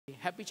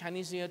Happy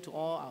Chinese New Year to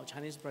all our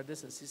Chinese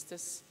brothers and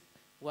sisters.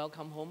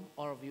 Welcome home,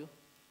 all of you.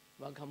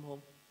 Welcome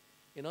home.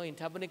 You know, in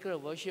Tabernacle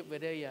of Worship,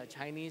 whether you're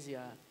Chinese, you're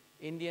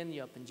Indian,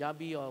 you're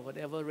Punjabi, or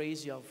whatever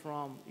race you're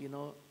from, you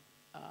know,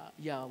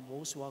 you're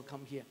most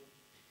welcome here.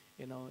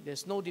 You know,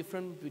 there's no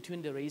difference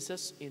between the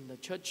races. In the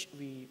church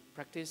we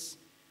practice,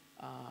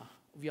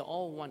 we are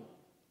all one.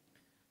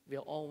 We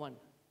are all one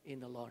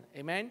in the Lord.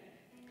 Amen?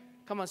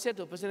 Come on, say to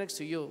the person next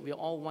to you, we are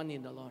all one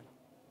in the Lord.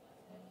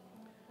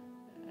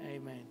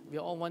 Amen. We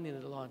are all one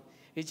in the Lord.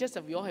 It's just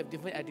that we all have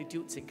different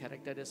attitudes and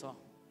character, that's all.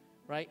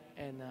 Right?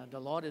 And the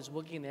Lord is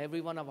working in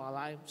every one of our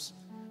lives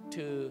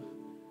to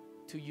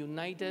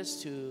unite us,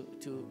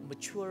 to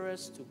mature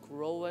us, to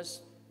grow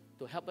us,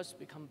 to help us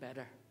become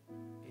better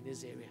in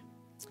this area.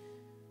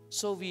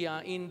 So we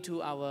are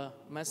into our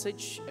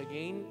message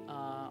again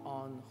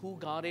on who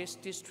God is,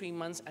 this 3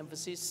 months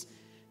emphasis.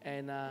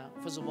 And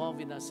first of all,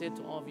 we want to say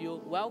to all of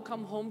you,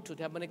 welcome home to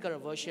Tabernacle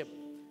of Worship.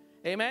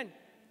 Amen.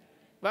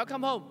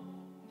 Welcome home.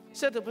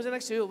 Say to the person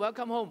next to you,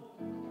 welcome home.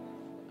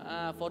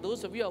 For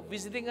those of you who are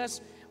visiting us,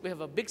 we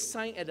have a big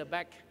sign at the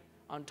back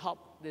on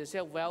top. They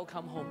say,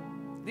 welcome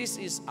home. This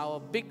is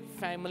our big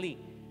family,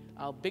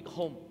 our big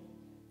home.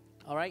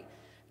 All right.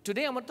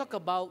 Today I'm going to talk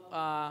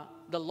about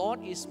the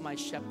Lord is my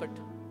shepherd.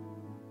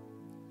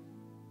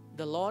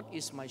 The Lord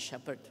is my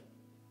shepherd.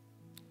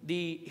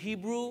 The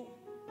Hebrew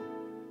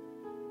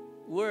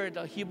word,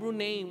 or Hebrew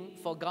name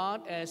for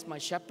God as my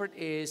shepherd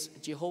is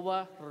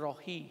Jehovah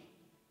Rohi.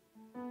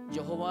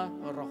 Jehovah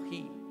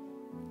Rohi.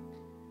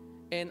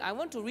 And I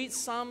want to read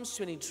Psalms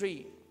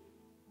 23.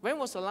 When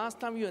was the last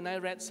time you and I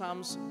read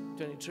Psalms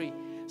 23?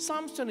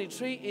 Psalms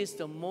 23 is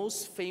the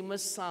most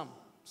famous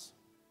Psalms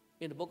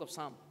in the book of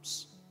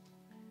Psalms.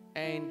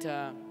 And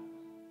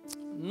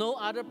no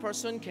other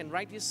person can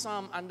write this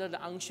Psalm under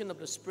the unction of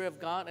the Spirit of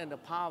God and the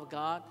power of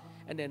God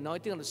and the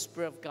anointing of the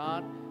Spirit of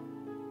God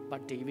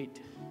but David.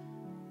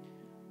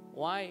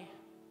 Why?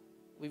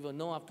 We will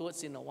know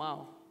afterwards in a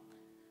while.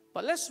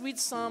 But let's read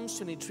Psalms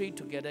 23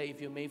 together,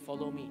 if you may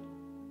follow me.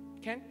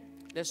 Okay?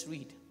 Let's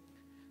read.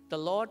 The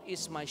Lord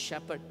is my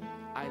shepherd,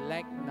 I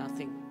lack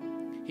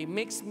nothing. He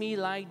makes me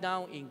lie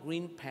down in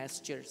green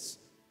pastures.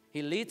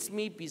 He leads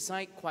me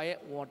beside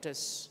quiet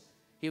waters.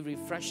 He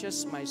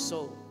refreshes my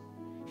soul.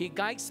 He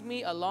guides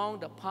me along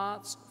the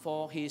paths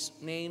for His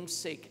name's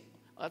sake.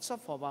 Let's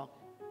stop for a while.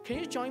 Can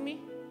you join me?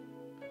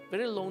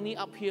 Very lonely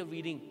up here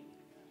reading.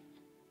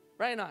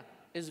 Right now,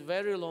 it's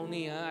very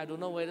lonely. I don't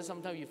know whether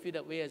sometimes you feel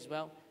that way as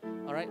well.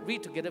 All right,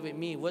 read together with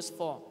me. Verse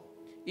 4.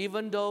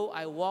 Even though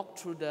I walk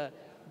through the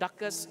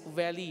darkest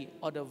valley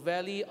or the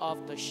valley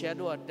of the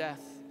shadow of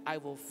death, I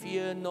will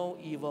fear no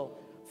evil,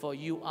 for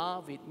you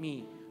are with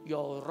me.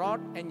 Your rod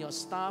and your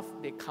staff,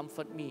 they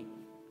comfort me.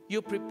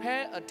 You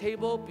prepare a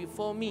table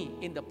before me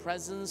in the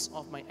presence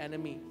of my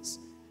enemies.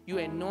 You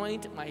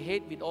anoint my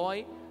head with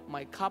oil,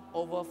 my cup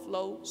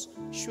overflows.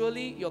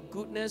 Surely your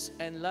goodness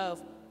and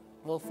love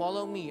will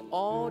follow me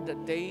all the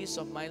days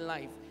of my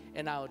life,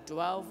 and I'll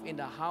dwell in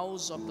the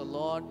house of the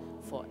Lord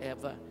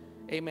forever.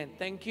 Amen.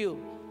 Thank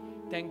you.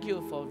 Thank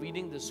you for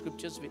reading the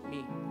scriptures with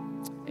me.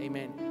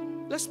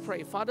 Amen. Let's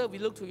pray. Father, we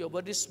look to your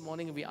word this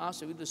morning and we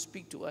ask you to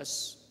speak to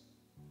us.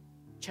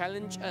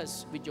 Challenge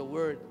us with your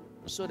word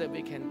so that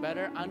we can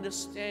better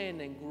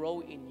understand and grow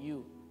in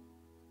you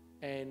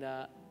and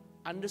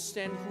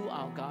understand who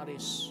our God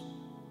is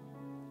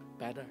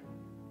better.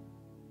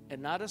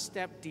 Another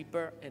step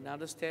deeper,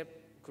 another step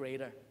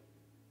greater.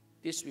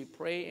 This we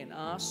pray and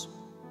ask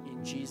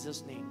in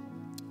Jesus' name.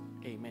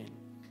 Amen.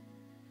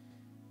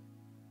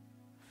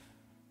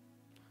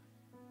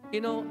 You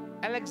know,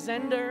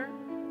 Alexander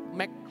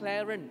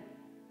McLaren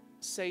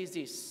says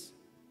this.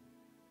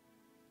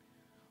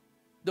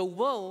 The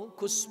world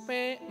could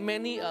spare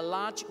many a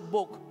large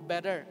book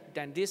better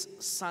than this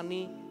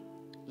sunny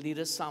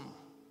little psalm.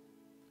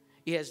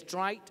 It has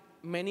dried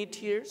many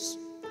tears,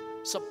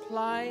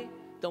 supplied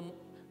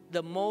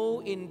the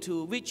mold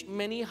into which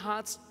many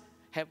hearts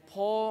have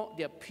poured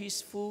their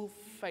peaceful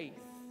faith.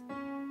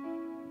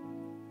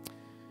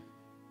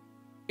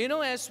 You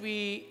know, as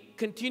we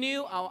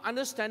continue our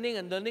understanding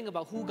and learning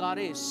about who God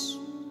is,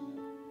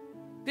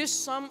 this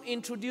psalm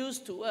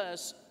introduced to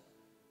us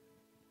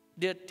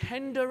the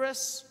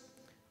tenderest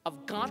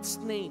of God's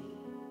name,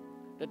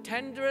 the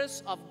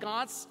tenderest of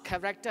God's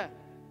character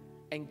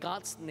and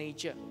God's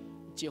nature,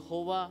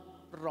 Jehovah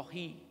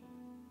Rohi.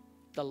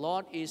 The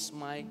Lord is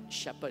my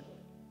shepherd.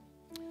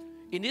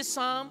 In this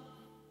psalm,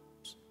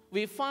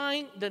 we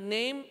find the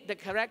name, the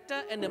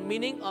character, and the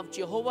meaning of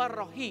Jehovah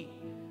Rohi.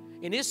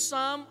 In this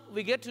psalm,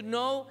 we get to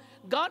know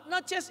God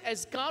not just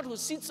as God who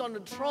sits on the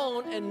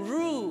throne and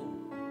rule,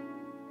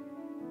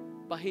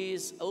 but He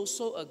is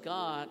also a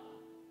God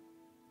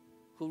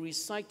who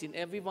resides in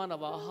every one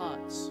of our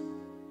hearts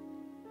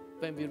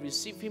when we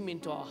receive Him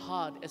into our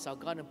heart as our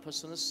God and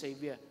personal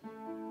Savior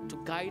to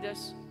guide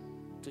us,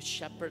 to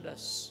shepherd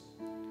us.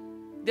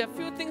 There are a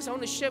few things I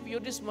want to share with you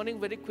this morning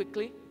very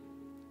quickly.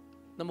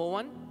 Number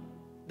one,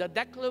 the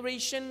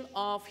declaration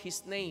of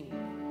His name.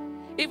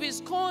 If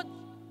it's called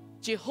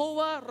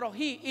Jehovah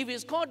Rohi, if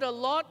it's called the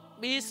Lord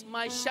is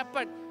my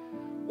shepherd,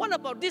 What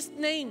about this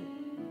name,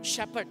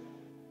 shepherd?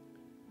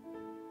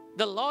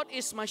 The Lord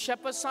is my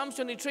shepherd. Psalm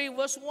 23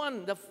 verse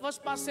 1. The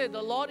first part said,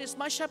 the Lord is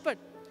my shepherd.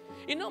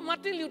 You know,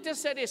 Martin Luther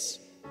said this.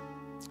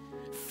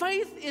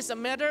 Faith is a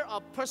matter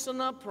of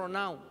personal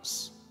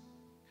pronouns.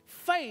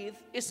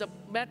 Faith is a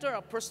matter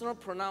of personal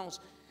pronouns.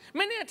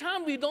 Many a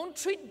time we don't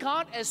treat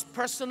God as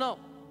personal.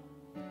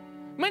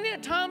 Many a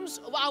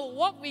times our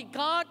walk with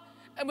God,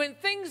 and when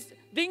things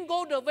didn't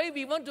go the way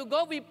we want to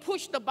go, we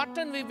push the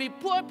button, we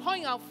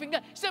point our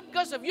finger. It's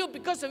because of you,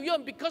 because of you,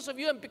 and because of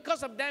you, and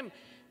because of them.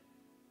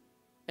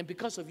 And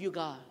because of you,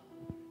 God.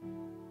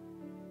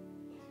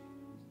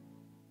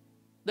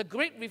 The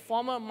great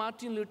reformer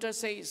Martin Luther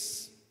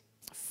says,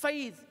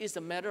 faith is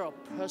a matter of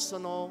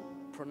personal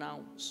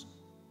pronouns.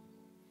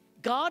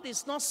 God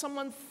is not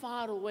someone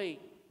far away.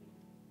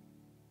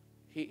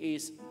 He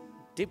is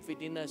deep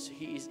within us.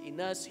 He is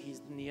in us. He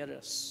is near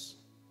us.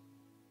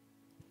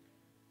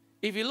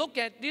 If you look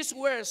at this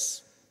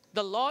verse,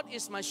 the Lord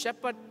is my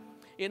shepherd.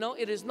 You know,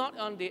 it is not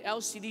on the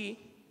LED,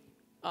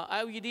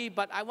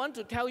 but I want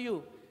to tell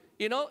you,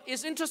 you know,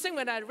 it's interesting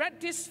when I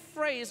read this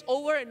phrase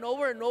over and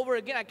over and over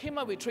again, I came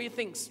up with three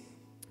things.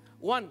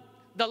 One,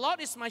 the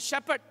Lord is my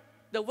shepherd.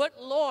 The word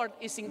Lord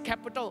is in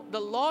capital. The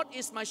Lord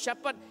is my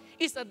shepherd.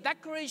 It's a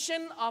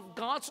declaration of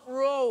God's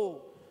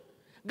role.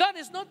 God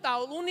is not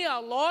only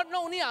our Lord,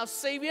 not only our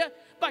Savior,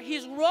 but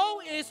His role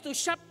is to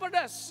shepherd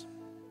us.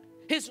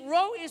 His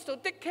role is to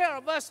take care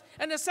of us.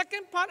 And the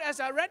second part, as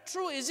I read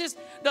through, is this: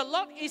 the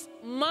Lord is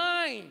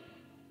mine,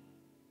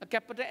 a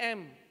capital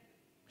M,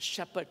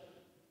 shepherd.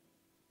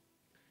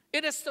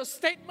 It is the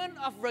statement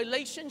of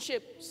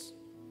relationships.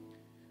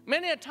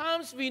 Many a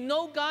times we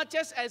know God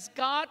just as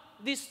God,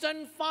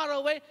 distant, far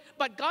away.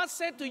 But God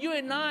said to you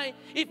and I,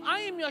 if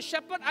I am your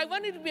shepherd, I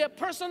want it to be a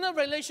personal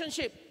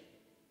relationship.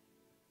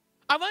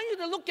 I want you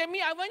to look at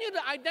me. I want you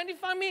to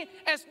identify me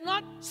as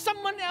not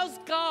someone else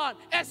God,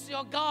 as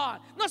your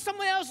God. Not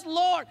someone else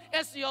Lord,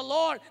 as your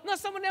Lord. Not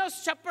someone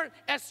else shepherd,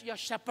 as your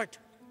shepherd.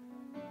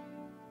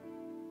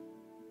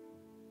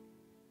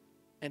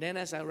 And then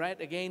as I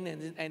read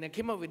again, and I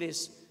came up with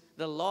this,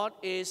 the Lord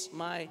is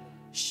my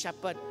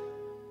shepherd.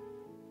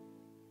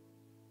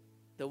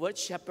 The word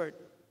shepherd,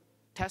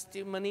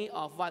 testimony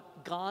of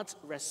what? God's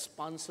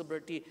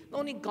responsibility. Not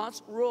only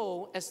God's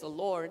role as the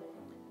Lord,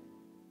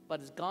 but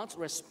it's God's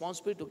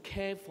responsibility to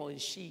care for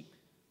His sheep.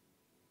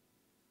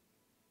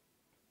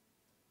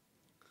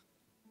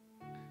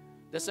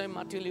 That's why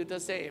Martin Luther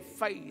said,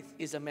 faith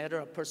is a matter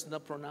of personal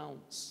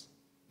pronouns.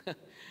 It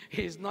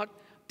is not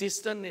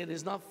distant, it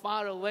is not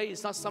far away,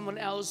 it's not someone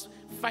else.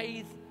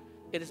 Faith,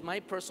 it is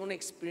my personal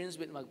experience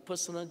with my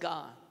personal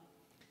God.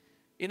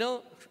 You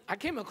know, I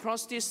came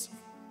across this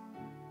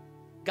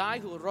guy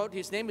who wrote,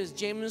 his name is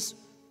James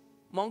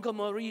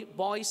Montgomery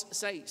Boyce,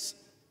 says,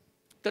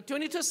 the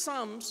 23rd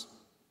Psalms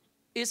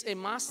is a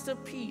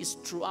masterpiece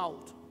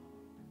throughout.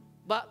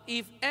 But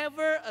if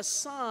ever a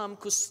psalm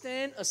could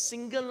stand a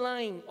single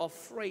line or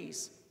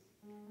phrase,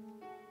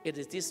 it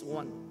is this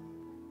one: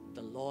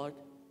 the Lord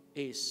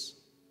is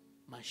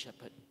my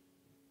shepherd.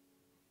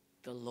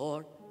 The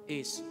Lord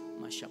is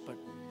my shepherd.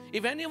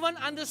 If anyone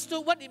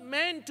understood what it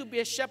meant to be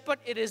a shepherd,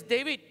 it is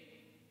David.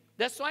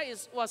 That's why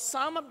it was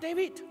Psalm of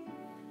David.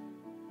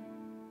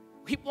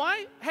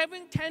 Why?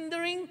 Having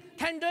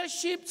tender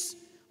sheep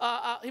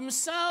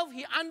himself,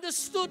 he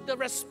understood the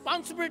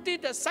responsibility,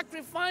 the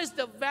sacrifice,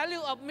 the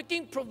value of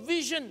making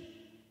provision,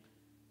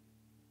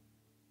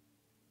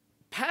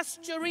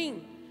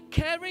 pasturing,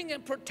 caring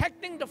and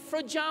protecting the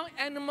fragile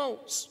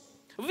animals.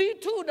 We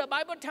too, the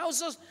Bible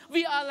tells us,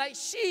 we are like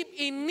sheep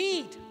in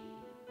need.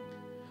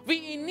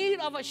 We in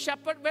need of a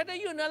shepherd, whether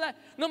you know, like,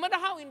 no matter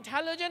how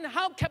intelligent,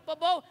 how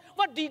capable,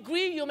 what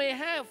degree you may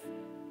have,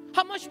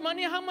 how much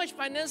money, how much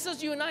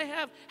finances you and I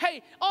have.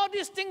 Hey, all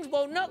these things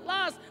will not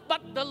last,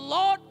 but the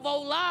Lord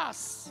will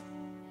last.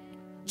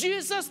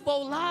 Jesus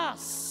will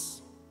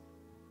last.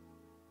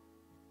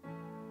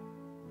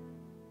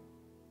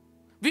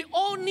 We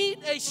all need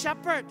a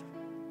shepherd.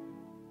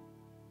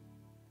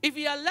 If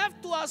we are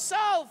left to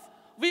ourselves,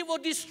 we will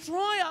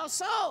destroy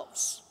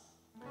ourselves.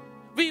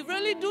 We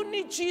really do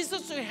need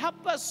Jesus to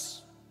help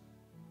us.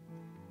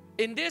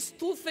 In these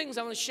two things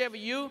I want to share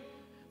with you.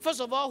 First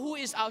of all, who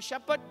is our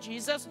shepherd?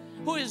 Jesus.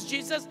 Who is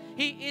Jesus?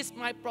 He is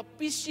my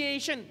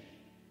propitiation.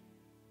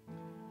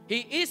 He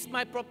is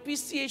my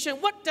propitiation.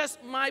 What does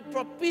my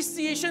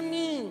propitiation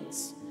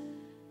means?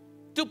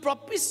 To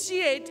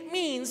propitiate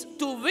means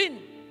to win,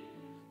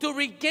 to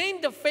regain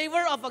the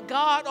favor of a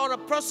God or a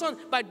person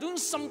by doing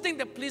something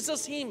that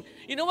pleases Him.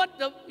 You know what?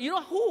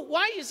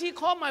 Why is He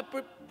called my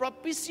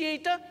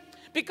propitiator?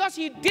 Because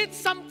He did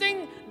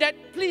something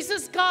that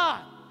pleases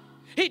God.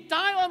 He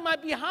died on my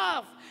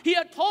behalf. He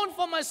atoned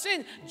for my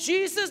sin.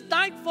 Jesus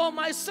died for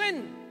my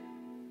sin.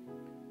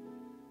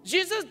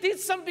 Jesus did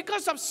something.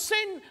 Because of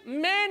sin,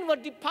 men were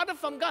departed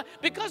from God.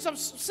 Because of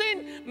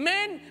sin,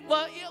 men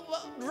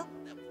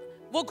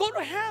will go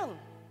to hell.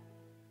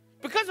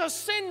 Because of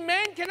sin,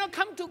 man cannot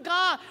come to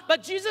God.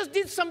 But Jesus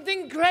did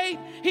something great.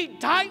 He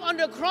died on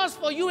the cross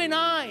for you and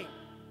I.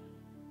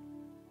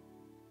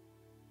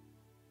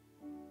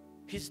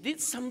 He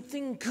did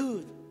something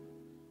good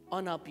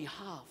on our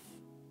behalf.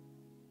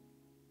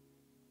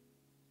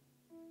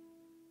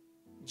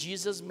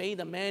 Jesus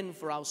made amends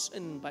for our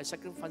sin by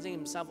sacrificing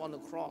himself on the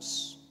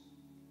cross.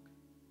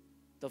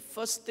 The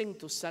first thing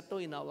to settle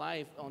in our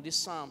life on this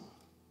psalm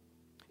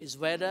is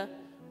whether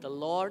the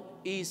Lord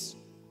is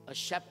a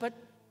shepherd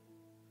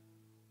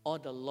or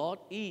the Lord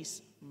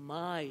is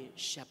my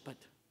shepherd.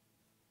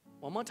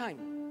 One more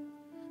time.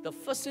 The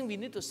first thing we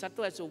need to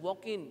settle as we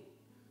walk in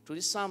to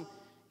this psalm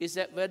is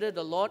that whether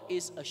the Lord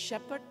is a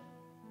shepherd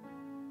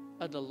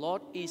or the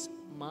Lord is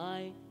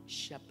my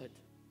shepherd.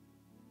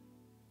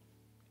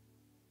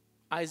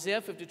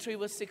 Isaiah 53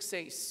 verse 6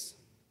 says,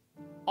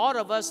 all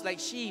of us like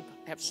sheep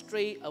have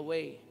strayed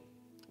away.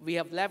 We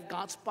have left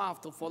God's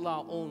path to follow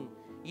our own.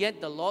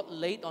 Yet the Lord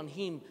laid on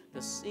him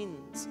the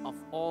sins of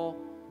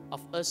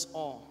us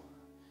all.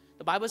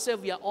 The Bible says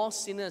we are all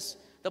sinners.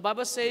 The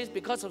Bible says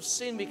because of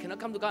sin we cannot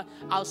come to God.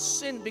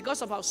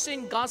 Because of our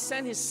sin, God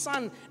sent his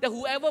Son, that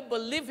whoever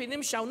believes in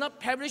him shall not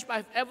perish but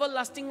have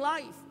everlasting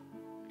life,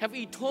 have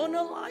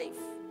eternal life.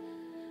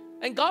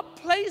 And God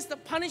placed the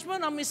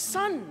punishment on his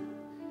Son.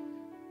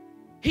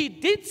 He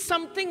did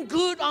something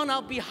good on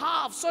our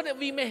behalf so that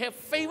we may have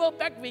favor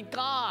back with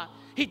God.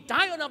 He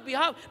died on our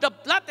behalf. The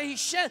blood that he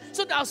shed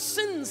so that our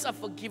sins are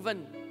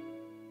forgiven.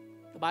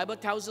 The Bible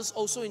tells us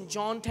also in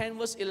John 10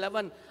 verse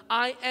 11,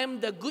 I am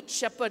the good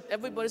shepherd.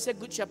 Everybody say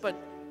good shepherd.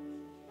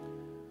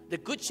 The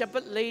good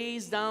shepherd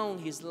lays down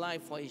his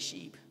life for his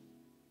sheep.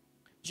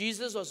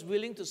 Jesus was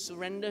willing to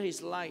surrender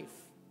his life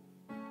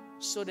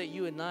so that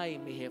you and I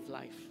may have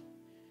life.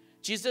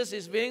 Jesus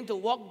is willing to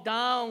walk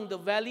down the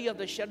valley of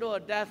the shadow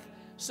of death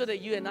so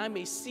that you and I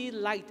may see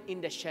light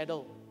in the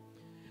shadow.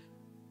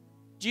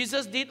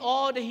 Jesus did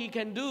all that he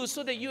can do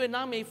so that you and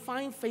I may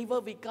find favor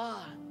with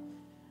God.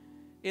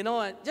 You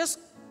know, just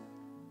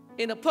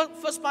in the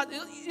first part,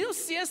 you know,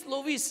 C.S.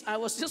 Lewis, I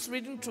was just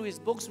reading through his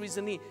books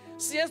recently.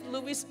 C.S.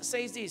 Lewis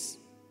says this,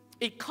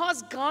 it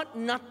costs God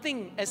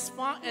nothing as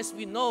far as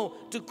we know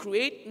to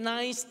create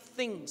nice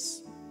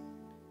things,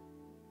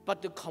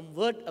 but to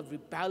convert a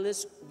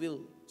rebellious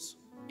will,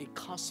 it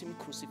costs him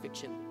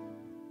crucifixion.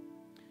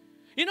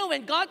 You know,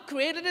 when God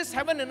created this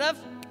heaven and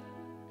earth,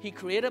 he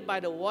created by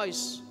the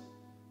voice,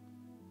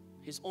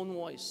 his own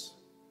voice.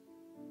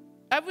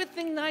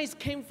 Everything nice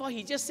came forth.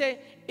 He just said,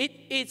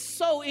 it's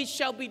so, it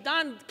shall be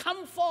done.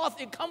 Come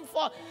forth, it come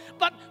forth.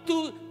 But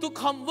to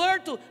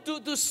convert,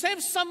 to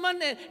save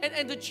someone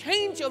and to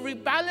change a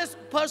rebellious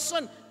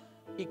person,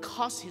 it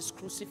cost his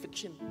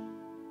crucifixion.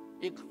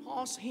 It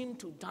caused him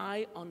to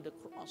die on the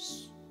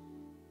cross.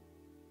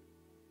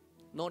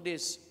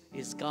 Notice,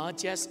 is God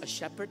just a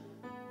shepherd?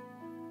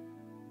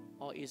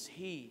 Or is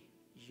he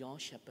your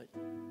shepherd?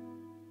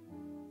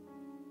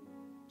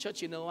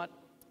 Church, you know what?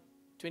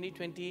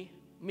 2020,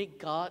 make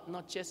God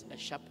not just a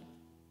shepherd.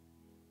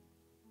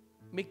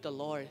 Make the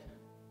Lord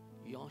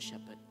your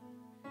shepherd.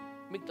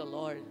 Make the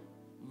Lord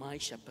my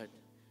shepherd.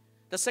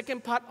 The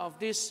second part of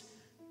this,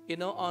 you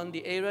know, on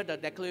the area, the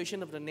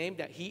declaration of the name,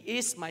 that he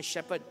is my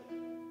shepherd.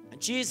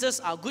 Jesus,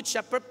 our good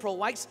shepherd,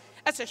 provides.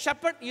 As a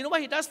shepherd, you know what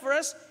he does for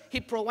us?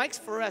 He provides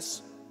for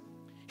us.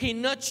 He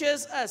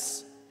nurtures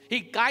us. He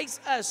guides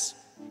us.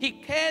 He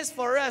cares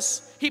for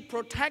us. He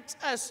protects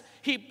us.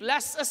 He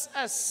blesses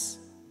us.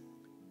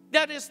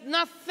 There is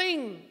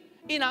nothing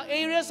in our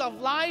areas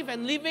of life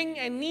and living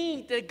and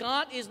need that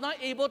God is not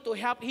able to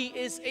help. He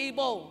is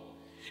able.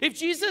 If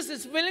Jesus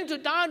is willing to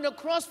die on the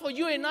cross for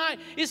you and I,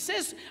 it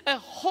says a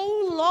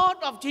whole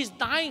lot of his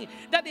dying.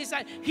 That is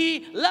that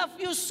he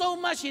loved you so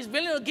much, he's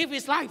willing to give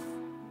his life.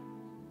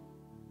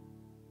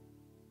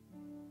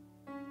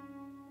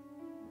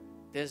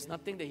 There's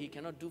nothing that he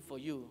cannot do for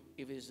you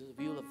if it is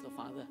the will of the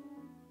Father.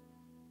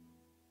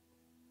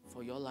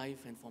 For your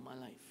life and for my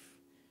life.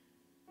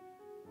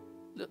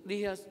 Look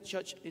here,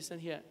 church, listen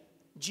here.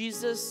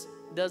 Jesus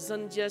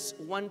doesn't just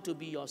want to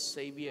be your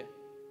Savior.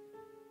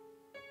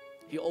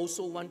 He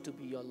also wants to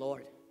be your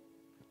Lord.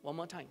 One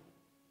more time.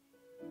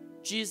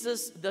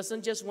 Jesus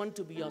doesn't just want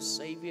to be your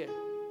Savior.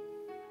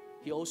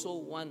 He also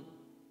wants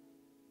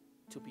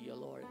to be your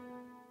Lord.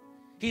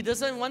 He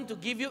doesn't want to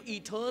give you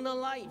eternal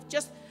life.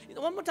 Just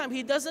one more time.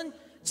 He doesn't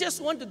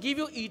just want to give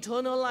you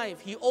eternal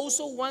life. He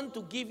also wants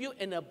to give you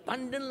an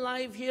abundant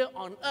life here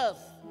on earth.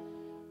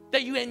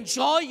 That you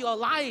enjoy your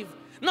life.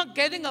 Not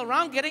getting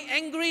around, getting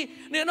angry,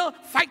 you know,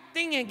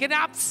 fighting and getting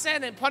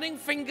upset and pointing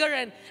finger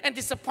and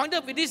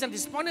disappointed with this and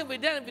disappointed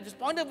with that and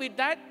disappointed with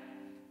that.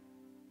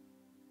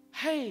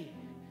 Hey,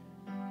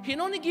 he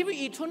not only give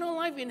you eternal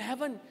life in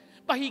heaven,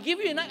 but he give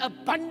you an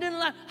abundant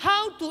life.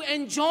 How to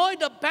enjoy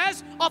the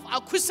best of our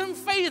Christian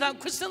faith, our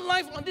Christian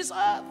life on this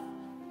earth.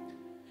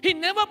 He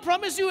never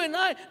promised you and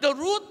I, the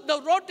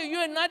road to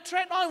you and I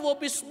tread on will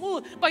be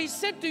smooth. But he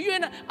said to you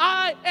and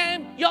I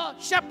am your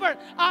shepherd.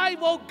 I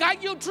will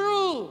guide you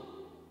through.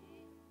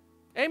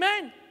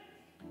 Amen?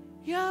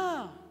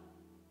 Yeah.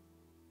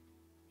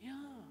 Yeah.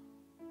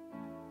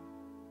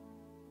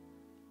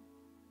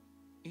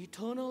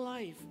 Eternal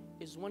life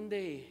is one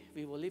day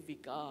we will live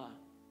with God.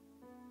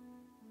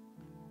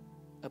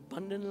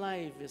 Abundant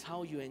life is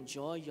how you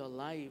enjoy your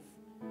life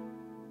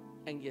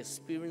and the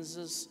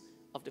experiences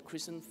of the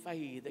Christian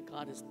faith that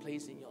God has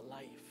placed in your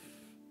life.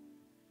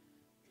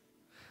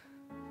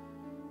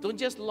 Don't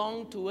just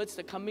long towards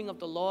the coming of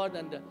the Lord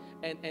and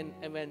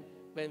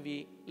when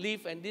we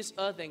leave and this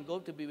earth and go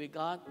to be with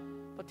God,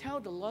 but tell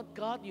the Lord,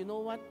 God, you know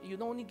what? You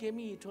not only gave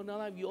me eternal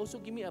life, you also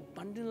give me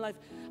abundant life.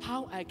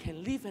 How I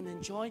can live and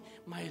enjoy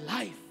my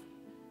life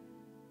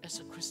as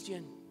a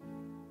Christian.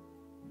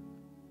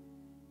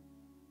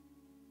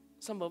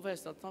 Some of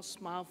us have not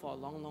smiled for a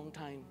long, long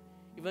time.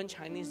 Even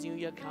Chinese New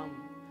Year come.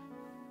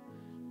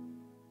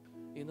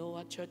 You know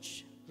what,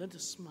 church? Learn to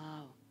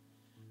smile.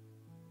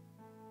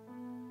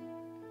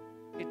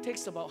 It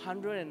takes about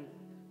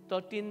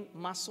 113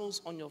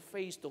 muscles on your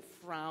face to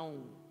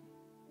frown.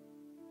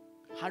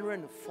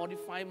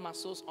 145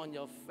 muscles on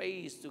your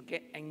face to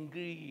get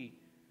angry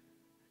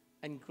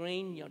and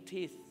grind your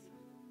teeth.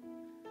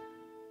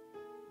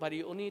 But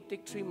you only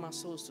take 3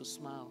 muscles to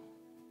smile.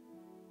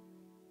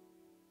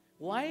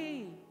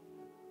 Why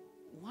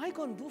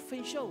go and do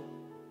facial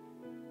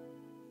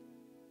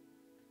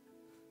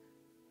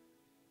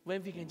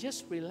when we can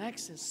just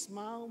relax and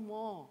smile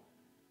more?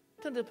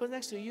 Turn to the person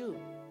next to you.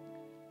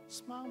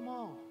 Smile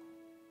more.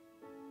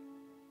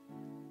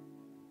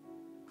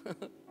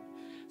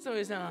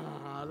 Somebody say,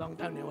 a long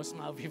time never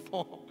smiled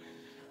before.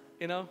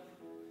 You know?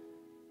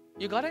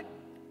 You got it?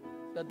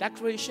 The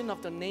declaration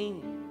of the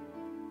name.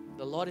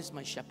 The Lord is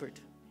my shepherd.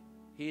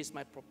 He is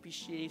my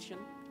propitiation,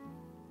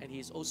 and He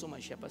is also my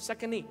shepherd.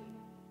 Secondly,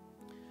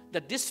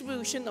 the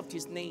distribution of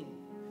His name.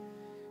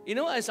 You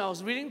know, as I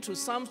was reading through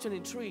Psalms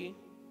 23,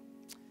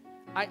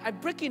 I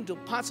break into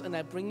parts and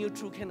I bring you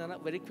through Canada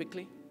very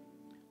quickly.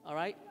 All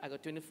right? I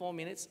got 24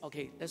 minutes.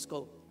 Okay, let's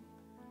go.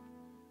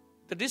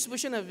 The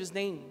distribution of His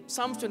name.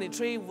 Psalms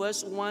 23,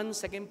 verse 1,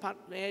 second part,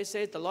 where it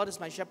says, the Lord is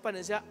my shepherd. And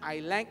it says, I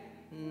lack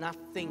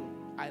nothing.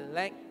 I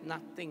lack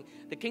nothing.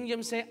 The King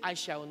James says, I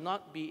shall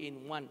not be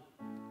in want.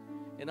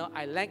 You know,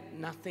 I lack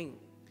nothing.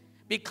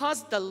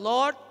 Because the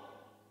Lord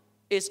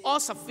is all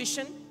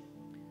sufficient.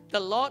 The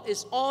Lord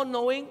is all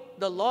knowing.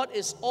 The Lord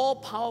is all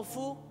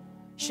powerful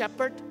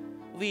shepherd.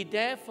 We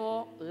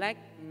therefore lack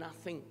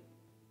nothing.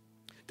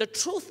 The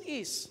truth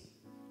is,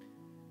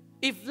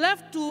 if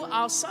left to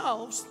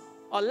ourselves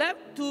or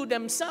left to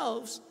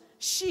themselves,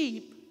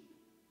 sheep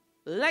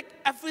lack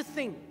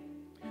everything.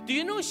 Do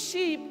you know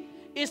sheep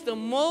is the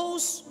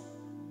most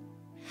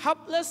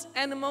helpless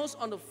animals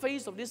on the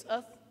face of this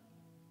earth?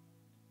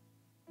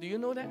 Do you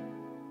know that?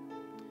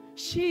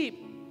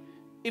 Sheep,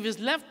 if it's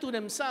left to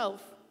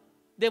themselves,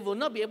 they will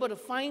not be able to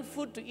find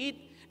food to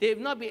eat. They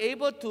will not be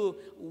able to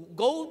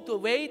go the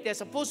way they're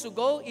supposed to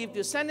go. If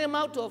you send them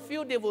out to a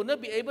field, they will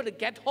not be able to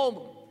get home.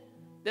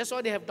 That's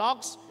why they have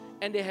dogs,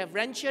 and they have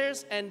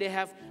ranchers, and they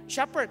have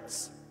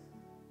shepherds.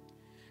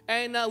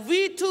 And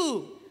we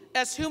too,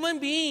 as human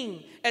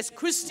beings, as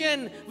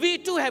Christians, we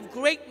too have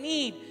great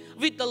need.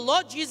 With the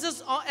Lord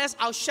Jesus as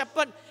our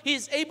shepherd, He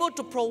is able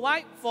to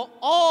provide for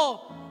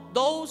all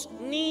those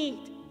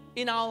needs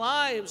in our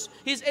lives.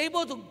 He's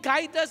able to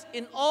guide us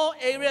in all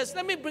areas.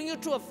 Let me bring you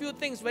through a few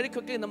things very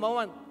quickly.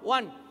 Number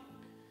one,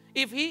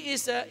 if He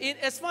is,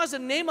 as far as the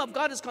name of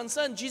God is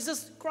concerned,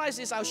 Jesus Christ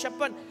is our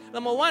shepherd.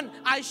 Number one,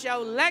 I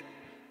shall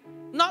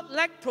not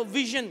lack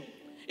provision.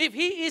 If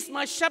He is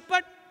my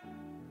shepherd,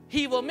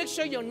 He will make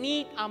sure your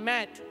needs are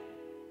met.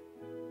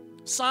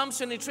 Psalm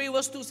 23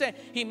 verse 2 says,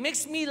 He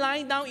makes me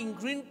lie down in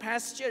green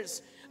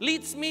pastures,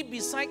 leads me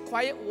beside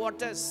quiet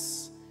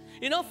waters.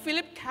 You know,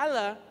 Philip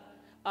Keller,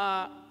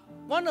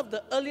 one of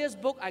the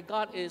earliest book I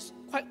got is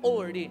quite old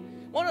already.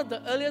 One of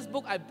the earliest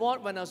book I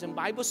bought when I was in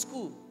Bible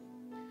school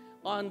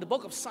on the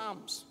book of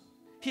Psalms.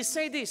 He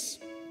said this,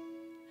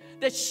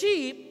 the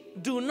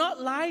sheep do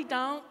not lie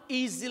down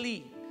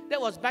easily.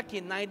 That was back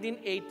in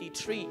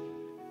 1983.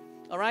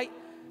 All right?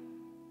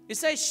 He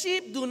says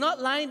sheep do not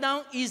lie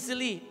down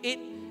easily.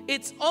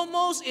 It's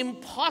almost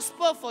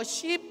impossible for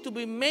sheep to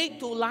be made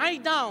to lie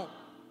down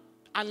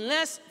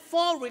unless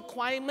 4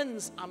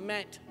 requirements are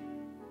met.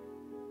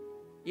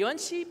 You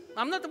want sheep?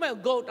 I'm not talking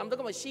about goat, I'm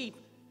talking about sheep.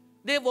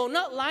 They will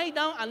not lie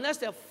down unless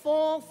there are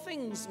 4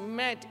 things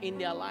met in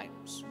their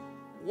lives.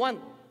 1,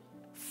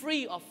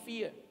 free of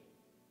fear.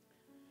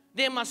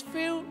 They must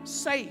feel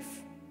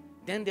safe,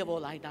 then they will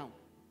lie down.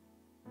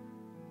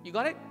 You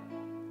got it?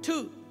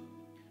 2,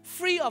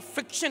 free of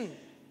friction.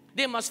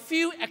 They must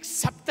feel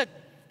accepted,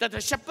 that the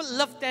shepherd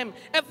loves them.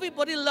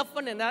 Everybody loves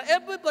one another.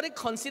 Everybody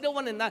consider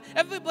one another.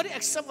 Everybody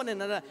accept one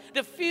another.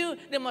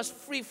 They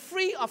must be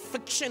free of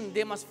friction.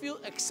 They must feel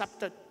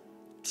accepted.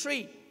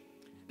 3,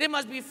 they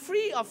must be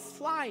free of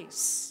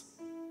flies.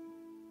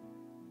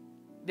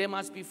 They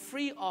must be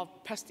free of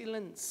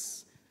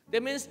pestilence.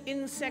 That means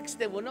insects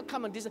that will not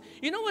come and disturb.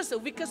 You know what's the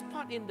weakest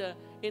part in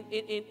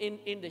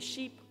the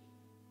sheep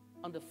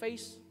on the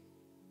face?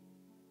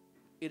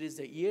 It is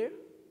the ear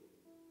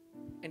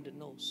and the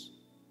nose.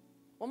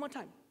 One more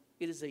time.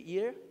 It is the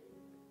ear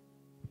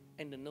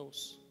and the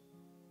nose.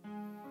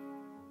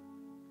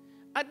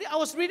 I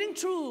was reading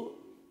through,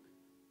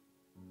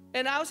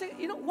 and I was saying,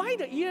 you know, why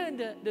the ear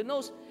and the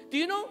nose? Do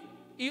you know,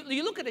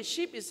 you look at the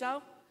sheep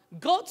itself,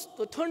 Goats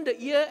will turn the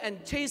ear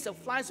and chase the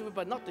flies away,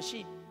 but not the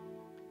sheep.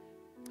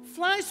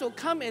 Flies will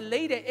come and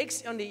lay their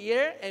eggs on the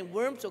ear, and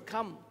worms will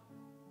come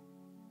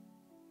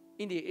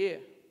in the ear.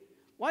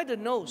 Why the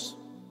nose?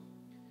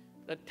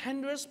 The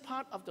tenderest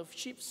part of the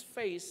sheep's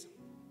face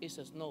is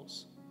his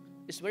nose.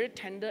 It's very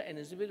tender and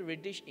it's a bit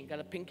reddish in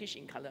color, pinkish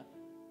in color.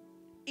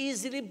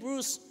 Easily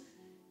bruised,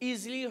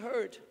 easily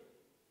hurt.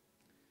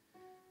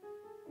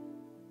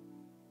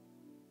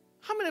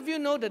 How many of you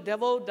know the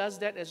devil does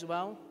that as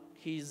well?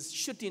 He's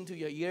shooting into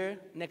your ear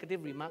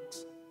negative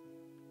remarks.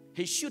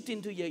 He shoots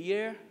into your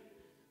ear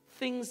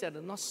things that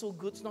are not so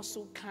good, not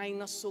so kind,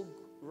 not so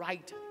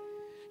right.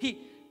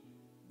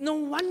 No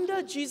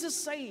wonder Jesus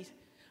said,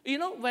 you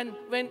know, when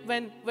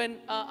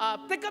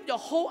take up your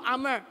whole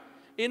armor,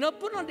 you know,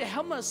 put on the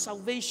helmet of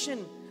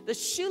salvation, the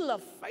shield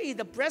of faith,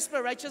 the breastplate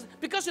of righteousness.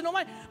 Because you know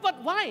why?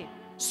 But why?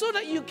 So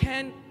that you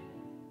can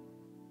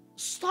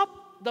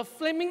stop the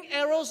flaming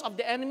arrows of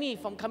the enemy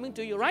from coming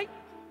to you, right?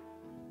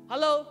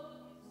 Hello?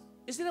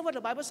 Isn't that what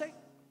the Bible says?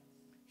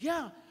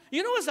 Yeah.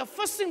 You know what's the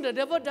first thing the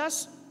devil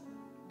does?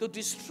 To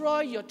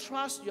destroy your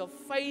trust, your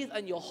faith,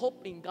 and your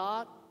hope in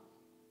God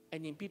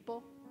and in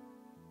people?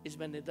 Is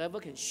when the devil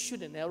can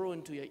shoot an arrow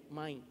into your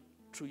mind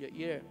through your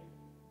ear.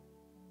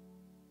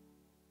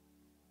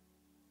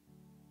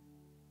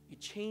 You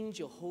change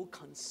your whole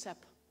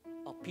concept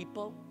of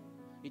people.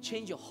 You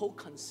change your whole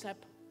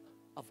concept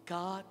of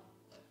God.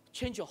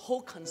 Change your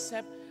whole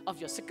concept of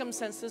your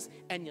circumstances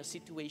and your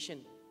situation.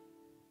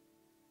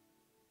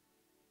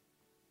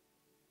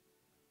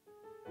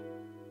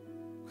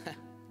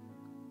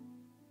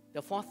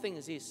 The fourth thing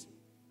is this: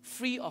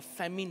 free of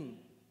famine,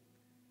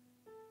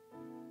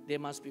 they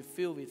must be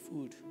filled with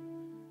food.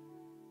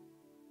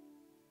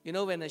 You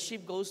know, when a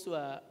sheep goes to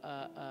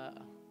a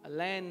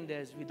land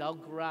that's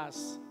without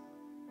grass,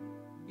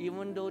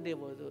 even though they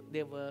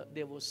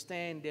will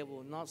stand, they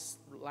will not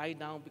lie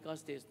down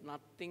because there's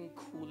nothing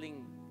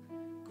cooling.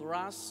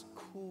 Grass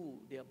cool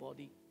their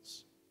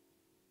bodies.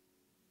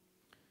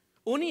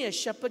 Only a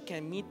shepherd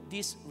can meet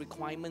these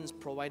requirements,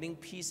 providing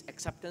peace,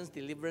 acceptance,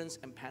 deliverance,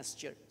 and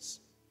pastures.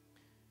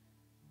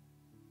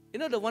 You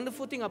know, the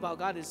wonderful thing about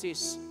God is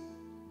this: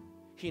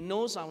 He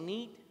knows our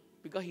need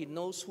because He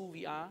knows who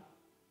we are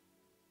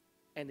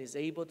and is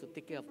able to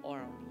take care of all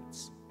our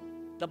needs.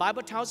 The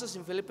Bible tells us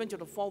in Philippians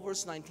chapter 4,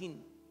 verse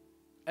 19.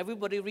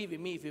 Everybody read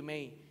with me if you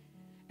may.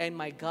 And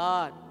my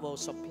God will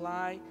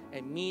supply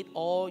and meet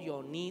all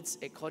your needs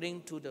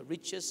according to the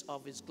riches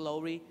of His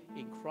glory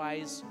in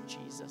Christ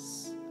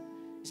Jesus.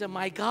 He said,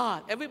 my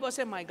God. Everybody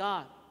say, my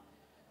God.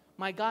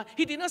 My God.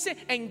 He did not say,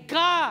 and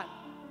God.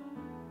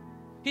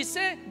 He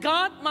said,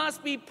 God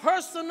must be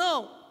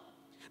personal.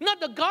 Not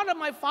the God of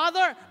my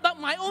father, but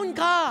my own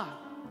God.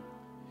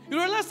 You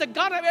realize the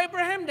God of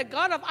Abraham, the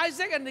God of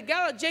Isaac, and the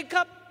God of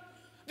Jacob?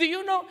 Do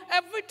you know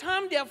every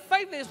time their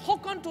faith is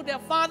hooked on to their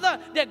father,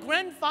 their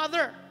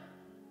grandfather?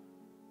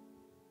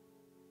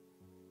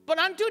 But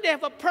until they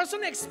have a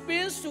personal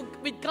experience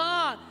with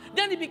God,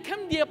 then it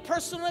became their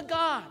personal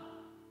God.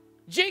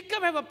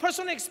 Jacob have a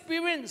personal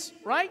experience,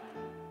 right?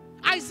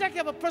 Isaac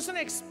have a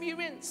personal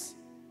experience.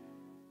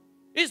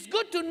 It's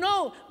good to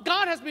know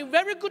God has been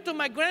very good to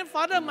my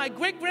grandfather, my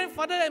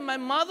great-grandfather, and my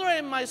mother,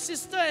 and my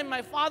sister, and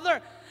my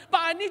father. But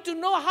I need to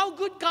know how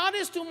good God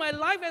is to my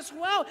life as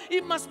well.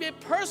 It must be a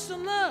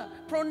personal,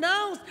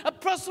 pronounced, a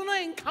personal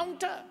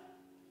encounter.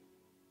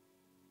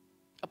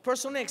 A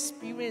personal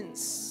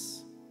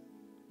experience.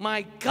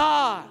 My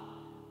God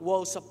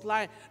will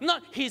supply.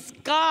 Not his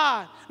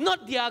God,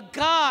 not their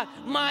God.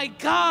 My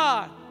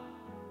God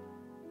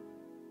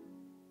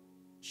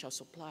shall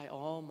supply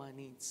all my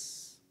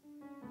needs.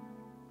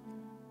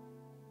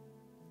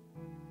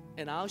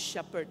 And our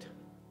shepherd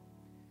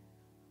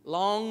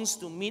longs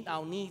to meet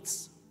our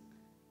needs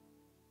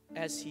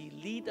as he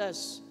leads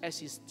us, as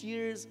he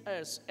steers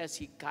us, as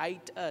he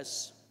guides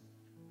us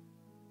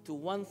to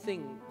one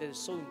thing that is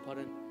so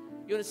important.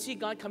 You want to see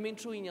God coming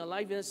through in your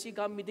life, you want to see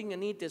God meeting your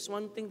need. There's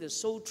one thing that's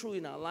so true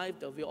in our life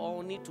that we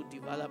all need to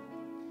develop.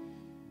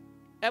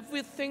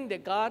 Everything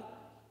that God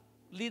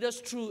leads us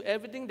through,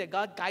 everything that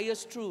God guides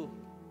us through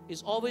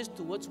is always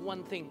towards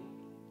one thing.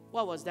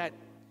 What was that?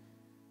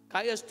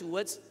 Guide us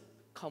towards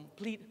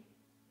complete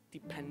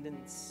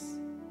dependence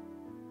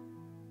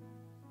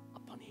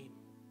upon Him.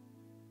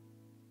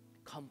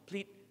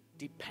 Complete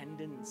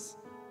dependence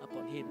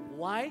upon Him.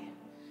 Why?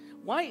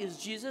 Why is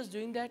Jesus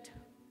doing that?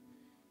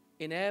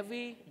 In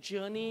every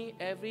journey,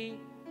 every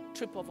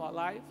trip of our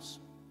lives?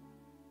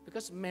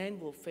 Because man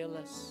will fail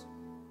us.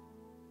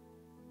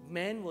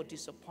 Man will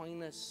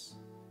disappoint us.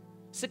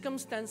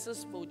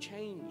 Circumstances will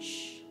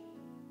change.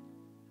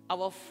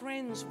 Our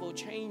friends will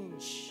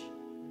change.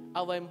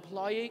 Our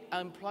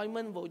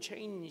employment will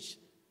change.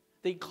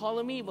 The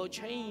economy will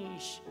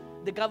change.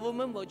 The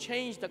government will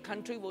change. The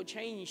country will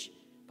change.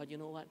 But you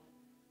know what?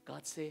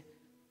 God said,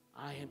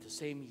 I am the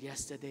same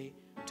yesterday,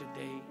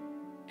 today,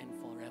 and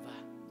forever.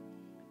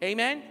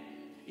 Amen?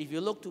 If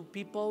you look to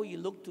people, you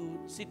look to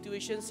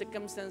situations,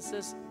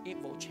 circumstances,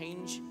 it will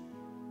change.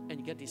 And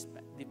you get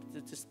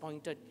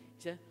disappointed.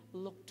 He said,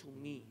 look to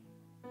me.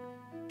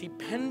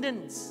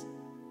 Dependence.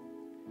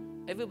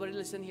 Everybody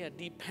listen here.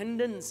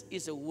 Dependence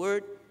is a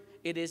word.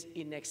 It is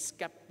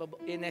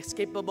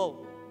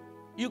inescapable.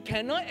 You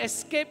cannot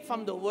escape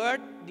from the word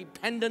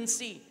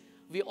dependency.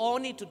 We all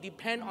need to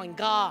depend on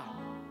God.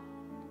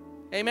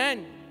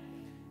 Amen.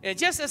 And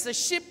just as the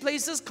sheep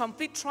places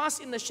complete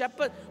trust in the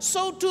shepherd,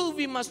 so too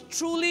we must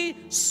truly,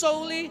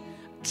 solely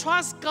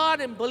trust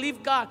God and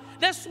believe God.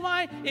 That's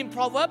why in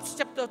Proverbs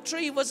chapter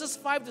 3, verses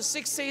 5 to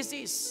 6 says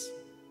this.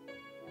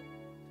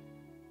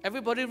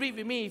 Everybody read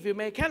with me if you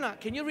may.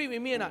 Can you read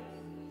with me or not?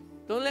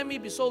 Don't let me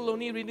be so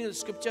lonely reading the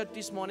scripture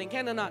this morning.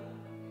 Can or not?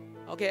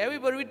 Okay,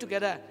 everybody read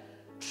together.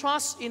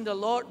 Trust in the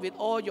Lord with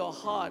all your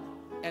heart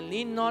and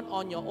lean not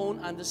on your own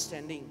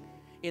understanding.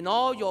 In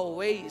all your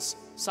ways,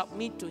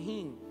 submit to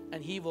Him,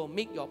 and He will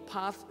make your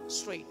path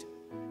straight.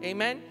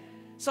 Amen.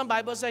 Some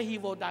Bible say He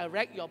will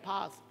direct your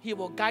path. He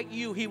will guide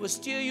you. He will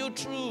steer you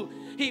through.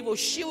 He will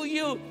shield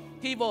you.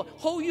 He will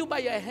hold you by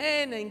your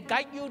hand and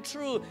guide you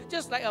through.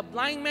 Just like a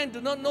blind man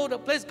do not know the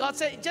place. God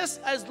said,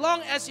 just as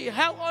long as you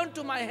held on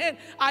to my hand,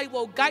 I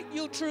will guide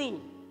you through.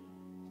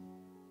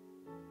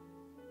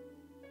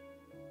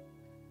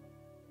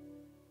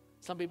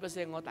 Some people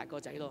say, 我大個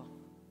仔咯.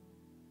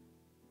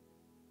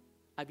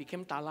 I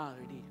became Tala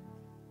already.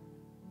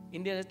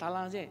 India is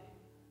Tala, is it?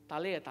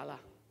 Tale.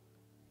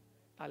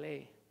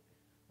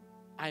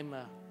 I'm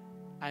a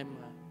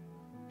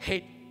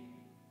head.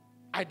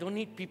 I don't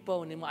need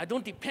people anymore. I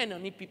don't depend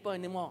on people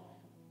anymore.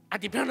 I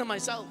depend on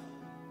myself.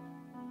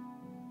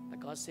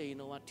 But God said, you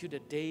know what? Till the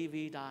day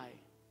we die,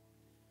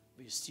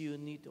 we still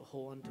need to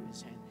hold on to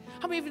His hand.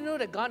 How many of you know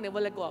that God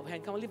never let go of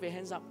hand? Come on, lift your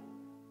hands up.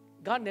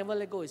 God never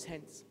let go of His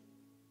hands.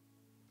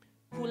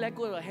 Who let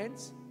go of our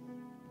hands?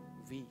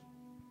 We.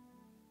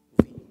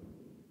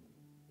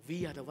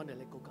 We are the one that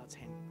let go of God's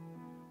hand,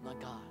 not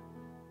God.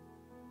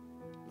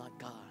 Not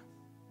God.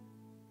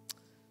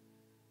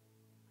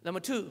 Number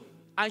 2,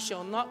 I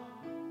shall not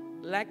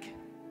lack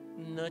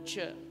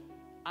nurture.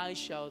 I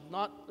shall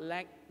not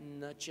lack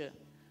nurture.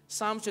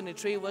 Psalm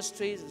 23 verse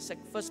 3, the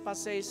first part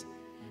says,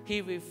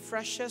 He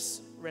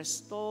refreshes,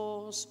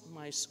 restores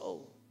my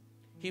soul.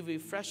 He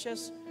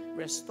refreshes,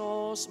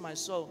 restores my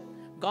soul.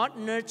 God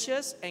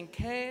nurtures and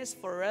cares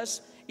for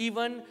us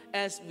even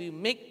as we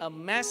make a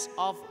mess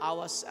of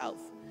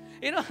ourselves.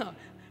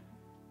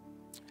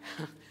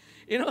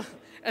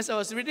 As I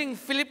was reading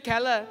Philip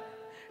Keller,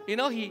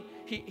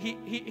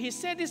 he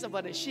said this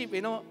about the sheep.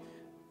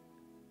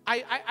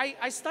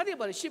 I studied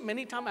about the sheep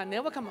many times. I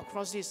never come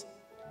across this.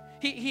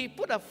 He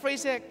put a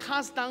phrase here,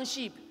 cast down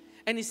sheep.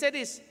 And he said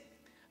this.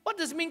 What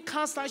does it mean,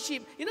 cast down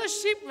sheep?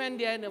 Sheep when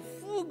they are in the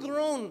full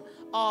grown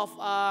of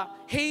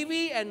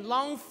heavy and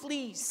long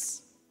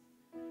fleece,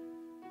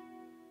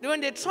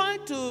 when they try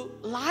to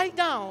lie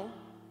down,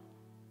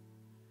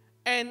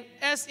 and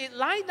as it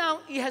lie down,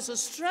 it has to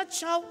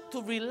stretch out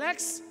to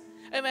relax.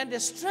 And when they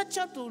stretch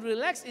out to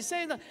relax, it's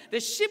saying that the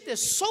sheep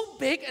is so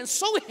big and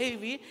so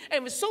heavy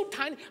and it's so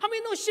tiny. How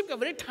many know sheep have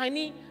very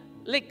tiny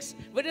legs,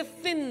 very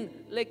thin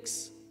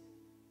legs?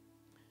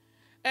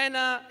 And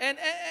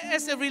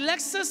as it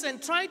relaxes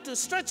and try to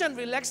stretch and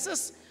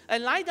relaxes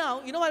and lie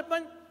down, you know what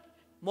happens?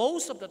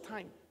 Most of the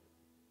time,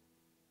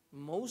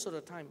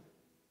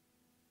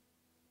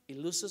 it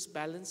loses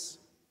balance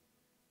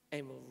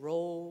and will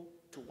roll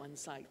to one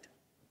side.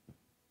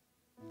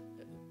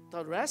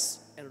 The rest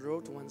and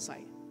roll to one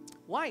side.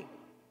 Why?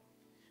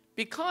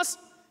 Because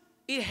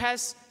it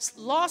has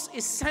lost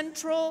its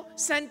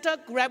center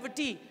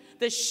gravity.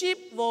 The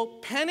sheep will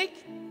panic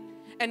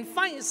and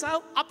find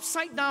itself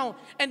upside down.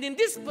 And in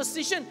this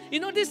position,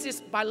 this is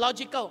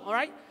biological, all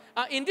right?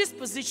 In this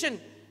position,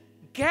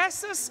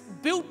 gases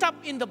built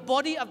up in the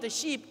body of the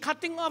sheep,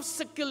 cutting off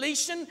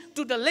circulation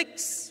to the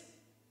legs.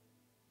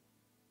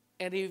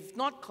 And if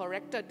not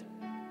corrected,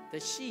 the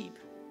sheep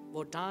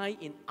will die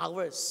in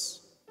hours.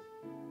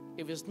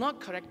 If it's not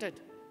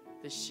corrected,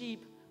 the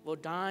sheep will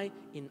die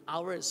in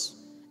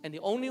hours. And the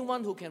only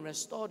one who can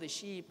restore the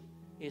sheep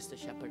is the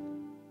shepherd.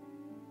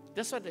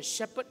 That's why the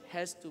shepherd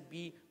has to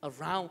be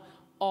around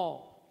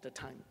all the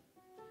time.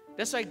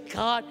 That's why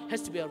God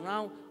has to be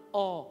around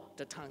all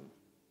the time.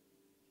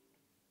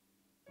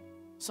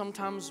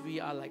 Sometimes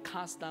we are like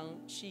cast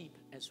down sheep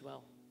as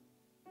well.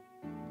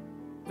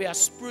 We are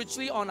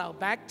spiritually on our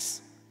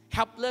backs,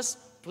 helpless,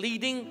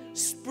 bleeding,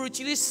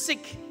 spiritually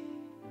sick.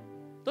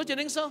 Don't you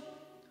think so?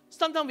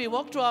 Sometimes we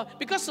walk through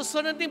because of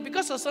certain things,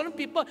 because of certain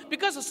people,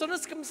 because of certain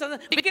circumstances,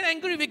 we get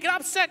angry, we get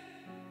upset.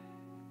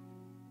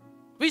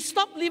 We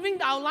stop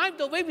living our life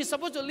the way we're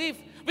supposed to live.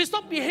 We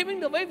stop behaving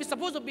the way we're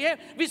supposed to behave.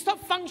 We stop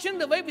functioning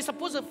the way we're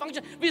supposed to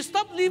function. We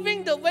stop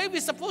living the way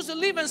we're supposed to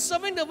live and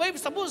serving the way we're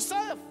supposed to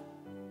serve.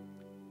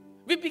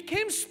 We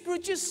became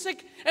spiritually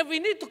sick, and we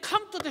need to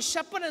come to the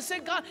shepherd and say,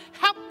 God,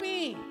 help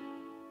me.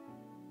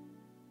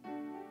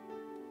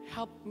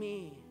 Help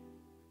me.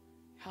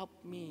 Help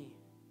me.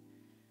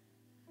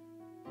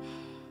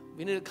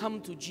 We need to come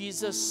to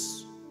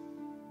Jesus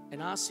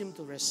and ask Him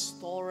to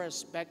restore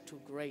us back to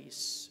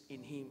grace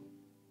in Him.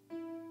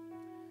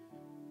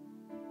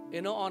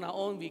 On our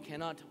own we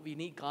cannot. We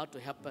need God to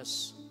help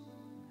us.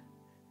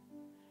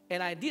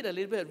 And I did a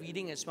little bit of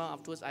reading as well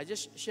afterwards. I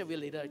just share with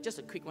you later, just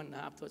a quick one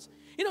afterwards.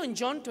 You know, in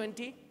John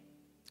 20,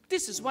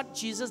 this is what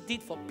Jesus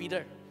did for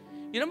Peter.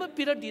 You remember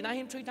Peter denied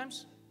him 3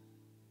 times?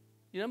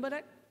 You remember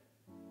that?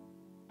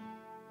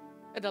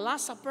 At the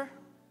Last Supper,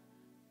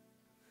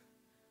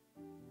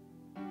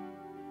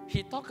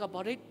 he talked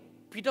about it.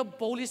 Peter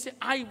boldly said,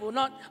 I will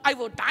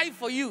die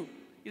for you.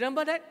 You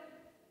remember that?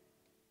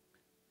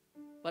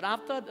 But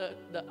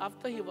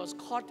after he was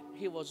caught,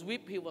 he was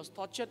whipped, he was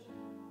tortured,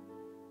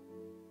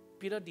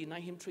 Peter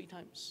denied him 3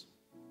 times.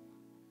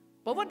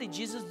 But what did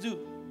Jesus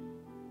do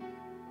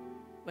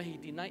when he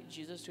denied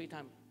Jesus 3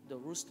 times? The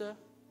rooster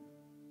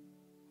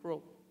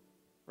crowed,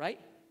 right?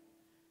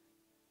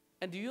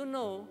 And do you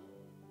know,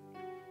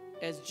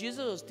 as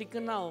Jesus was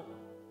taken out,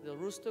 the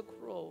rooster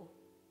crowed,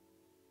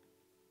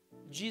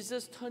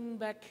 Jesus turned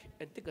back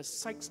and took a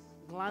side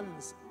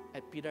glance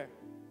at Peter.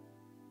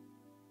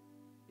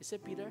 He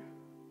said, Peter,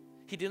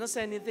 he did not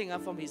say anything.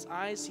 From his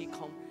eyes,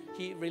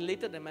 he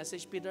related the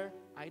message, Peter,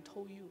 I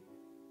told you.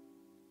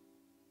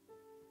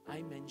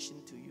 I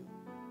mentioned to you.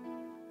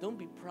 Don't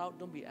be proud,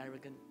 don't be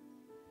arrogant.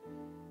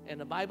 And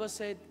the Bible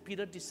said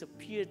Peter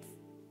disappeared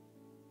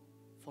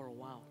for a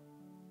while.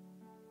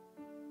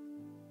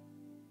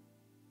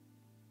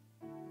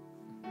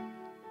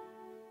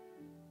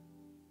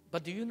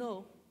 But do you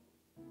know,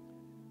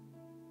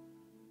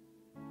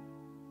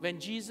 when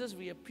Jesus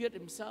reappeared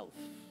himself,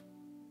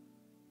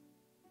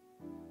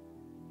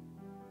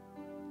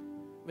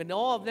 when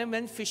all of them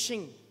went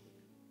fishing,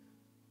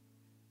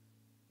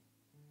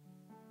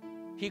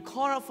 he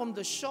called out from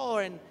the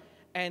shore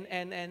and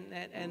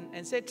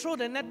said, throw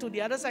the net to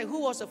the other side.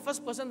 Who was the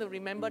first person to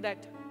remember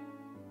that?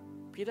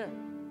 Peter.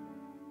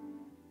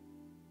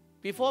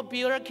 Before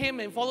Peter came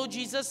and followed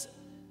Jesus,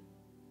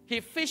 he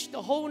fished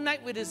the whole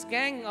night with his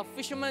gang of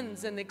fishermen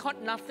and they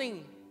caught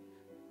nothing.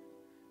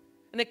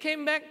 And they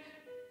came back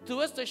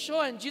towards the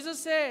shore and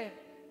Jesus said,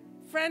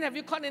 friend, have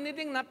you caught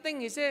anything?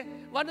 Nothing. He said,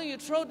 why don't you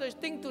throw the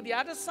thing to the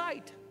other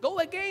side? Go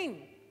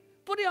again.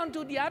 Put it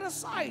onto the other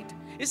side.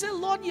 He said,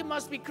 Lord, you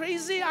must be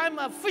crazy. I'm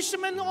a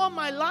fisherman all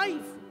my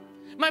life.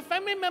 My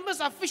family members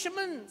are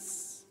fishermen.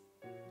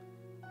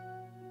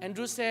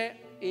 Andrew said,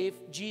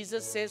 if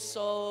Jesus says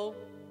so,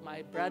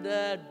 my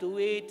brother, do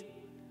it.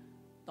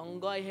 Don't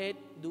go ahead,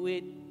 do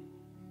it.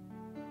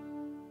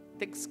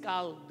 Take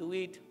skull, do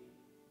it.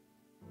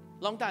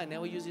 Long time I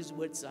never use these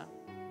words.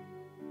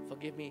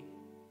 Forgive me.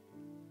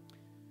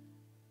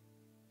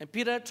 And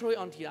Peter threw it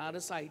onto the other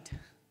side.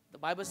 The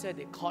Bible said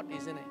they caught,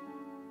 isn't it?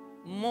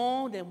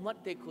 More than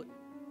what they could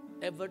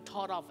ever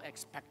thought of,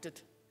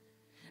 expected.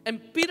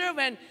 And Peter,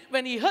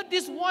 when he heard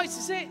this voice,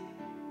 he said,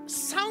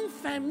 sound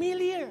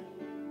familiar.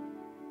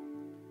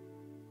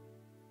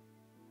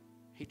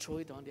 He threw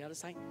it on the other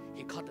side.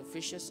 He caught the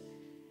fishes.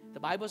 The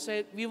Bible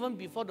said, even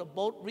before the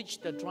boat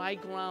reached the dry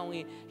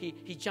ground,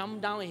 he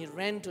jumped down and he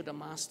ran to the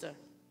master.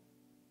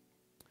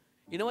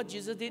 You know what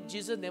Jesus did?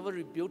 Jesus never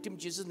rebuked him.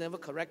 Jesus never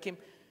corrected him.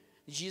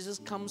 Jesus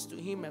comes to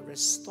him and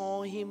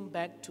restores him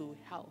back to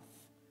health.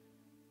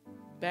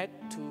 Back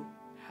to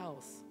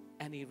health.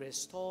 And he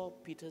restored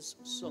Peter's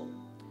soul.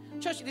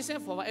 Church, listen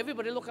for a while.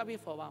 Everybody look at me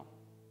for a while.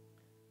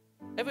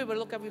 Everybody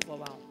look at me for a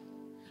while.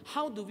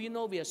 How do we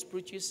know we are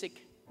spiritually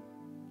sick?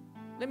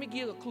 Let me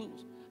give you a clue.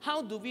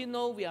 How do we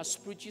know we are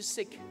spiritually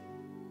sick?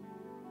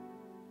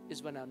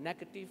 It's when our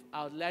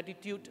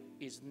attitude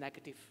is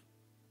negative.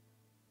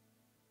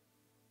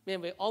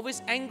 When we're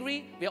always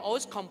angry, we're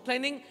always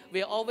complaining,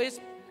 we're always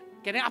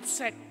getting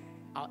upset,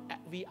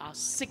 we are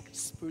sick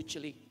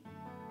spiritually.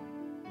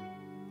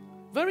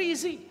 Very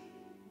easy.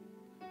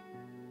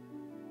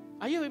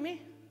 Are you with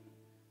me?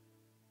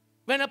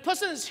 When a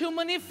person is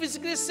humanly,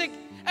 physically sick,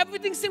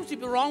 everything seems to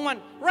be wrong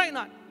one. Right or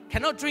not?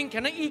 Cannot drink,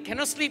 cannot eat,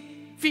 cannot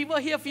sleep. Fever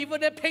here, fever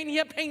there, pain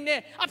here, pain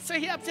there. Upset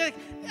here, upset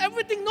there.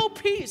 Everything, no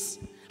peace.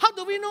 How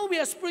do we know we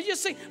are spiritually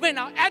sick? When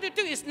our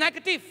attitude is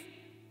negative.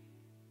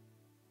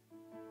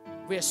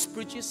 We are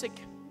spiritually sick.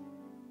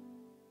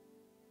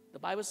 The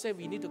Bible says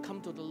we need to come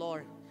to the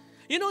Lord.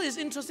 You know, it's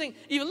interesting.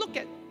 If you look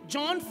at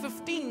John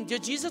 15,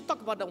 Jesus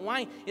talked about the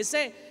wine. He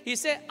said,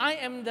 I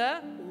am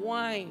the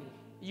wine.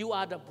 You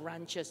are the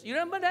branches. You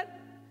remember that?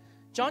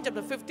 John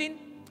chapter 15.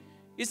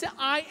 He said,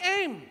 I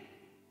am.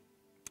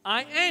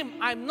 I am.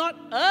 I'm not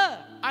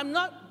I'm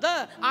not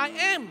the. I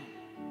am.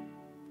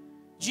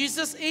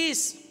 Jesus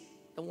is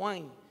the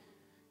wine.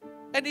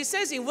 And he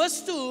says in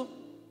verse 2,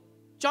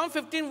 John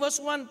 15 verse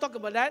 1, talk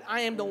about that.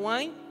 I am the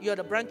wine. You are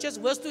the branches.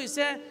 Verse 2,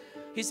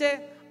 he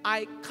said,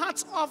 I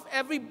cut off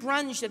every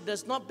branch that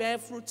does not bear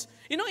fruits.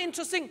 You know,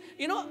 interesting.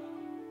 You know,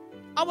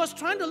 I was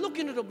trying to look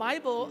into the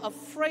Bible, a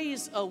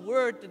phrase, a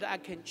word that I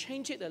can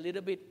change it a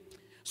little bit.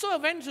 So I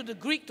went to the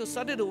Greek to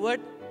study the word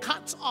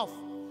cuts off.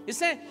 He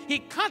said, he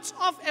cuts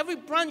off every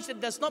branch that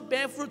does not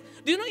bear fruit.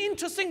 Do you know,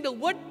 interesting, the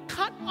word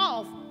cut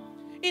off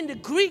in the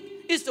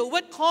Greek is the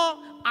word called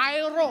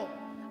airo,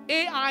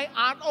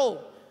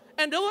 A-I-R-O.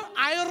 And the word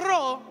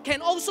airo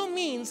can also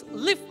mean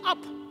lift up.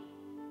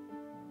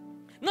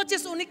 Not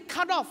just only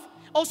cut off,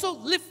 also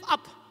lift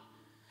up.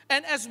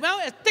 and as well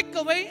as take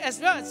away, as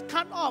well as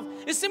cut off.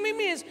 It simply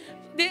means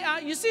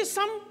you see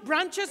some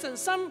branches and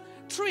some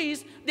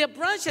trees, their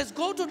branches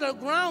go to the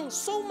ground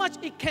so much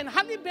it can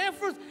hardly bear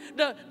fruit.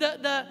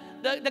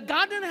 The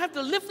gardener have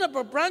to lift up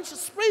a branch,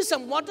 spray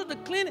some water to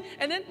clean it,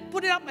 and then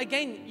put it up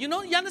again. You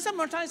understand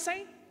what I'm trying to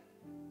say?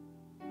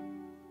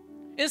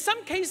 In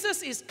some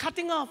cases, it's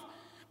cutting off,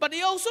 but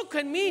it also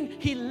can mean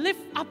He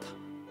lifts up.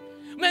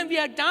 When we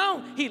are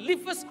down, He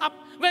lifts us up.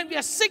 When we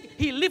are sick,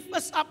 He lifts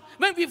us up.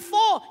 When we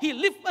fall, He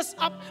lifts us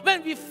up.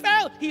 When we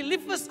fail, He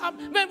lifts us up.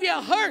 When we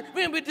are hurt,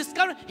 when we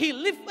discover, He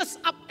lifts us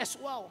up as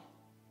well.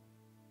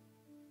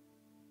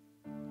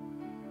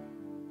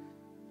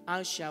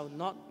 I shall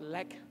not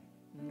lack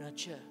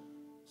nurture.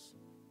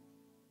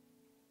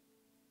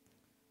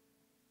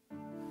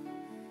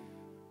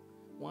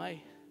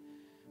 Why?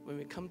 When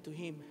we come to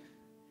Him,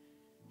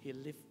 He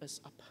lifts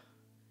us up.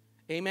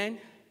 Amen?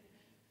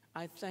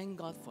 I thank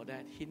God for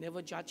that. He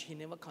never judged, He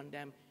never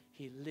condemned.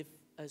 He lifts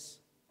us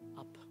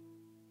up.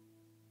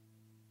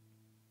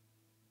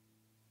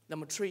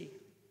 Number 3,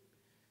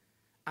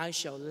 I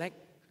shall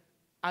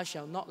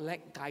not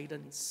lack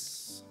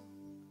guidance.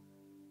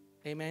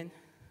 Amen.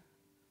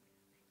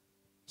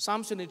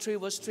 Psalm 23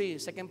 verse 3,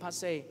 second part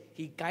say,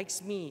 He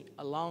guides me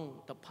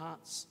along the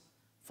paths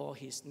for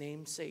His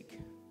name's sake.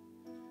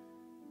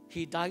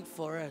 He died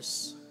for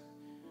us.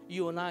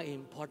 You and I are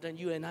important.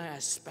 You and I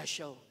are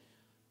special.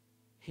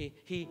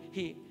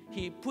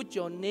 He put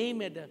your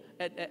name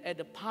at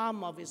the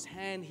palm of His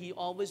hand. He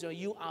always,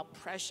 you are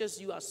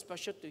precious, you are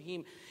special to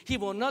Him. He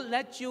will not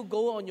let you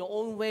go on your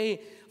own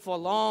way for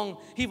long.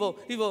 He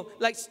will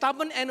like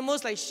stubborn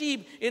animals like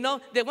sheep,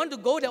 they want to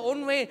go their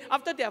own way.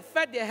 After they are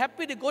fed, they are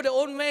happy, they go their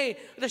own way.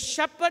 The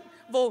shepherd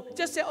will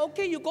just say,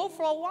 okay, you go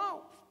for a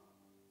while.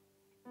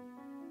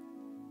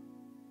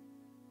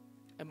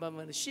 But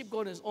when the sheep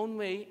go in his own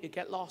way, it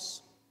gets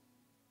lost.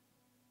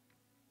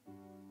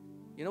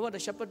 You know what the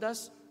shepherd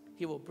does?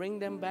 He will bring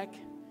them back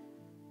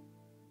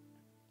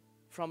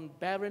from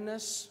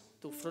barrenness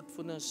to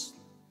fruitfulness.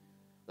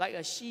 Like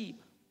a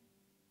sheep,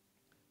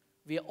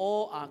 we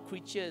all are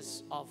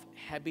creatures of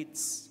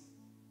habits,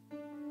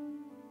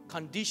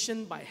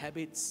 conditioned by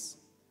habits.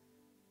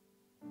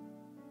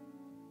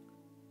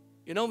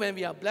 When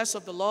we are blessed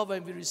of the Lord,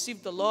 when we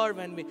receive the Lord,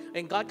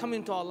 when God comes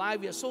into our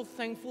life, we are so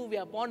thankful. We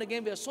are born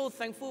again. We are so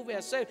thankful. We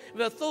are saved.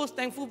 We are so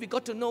thankful we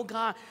got to know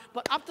God.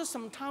 But after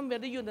some time,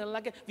 whether you don't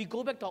like it, we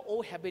go back to our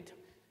old habit.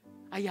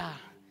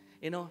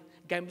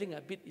 Gambling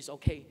a bit is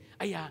okay.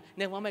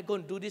 Never mind, go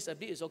and do this a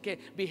bit is okay.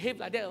 Behave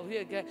like that,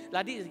 okay.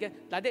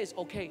 Like that is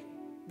okay.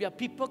 We are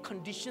people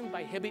conditioned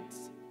by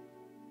habits.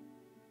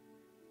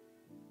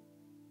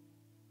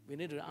 We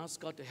need to ask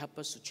God to help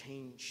us to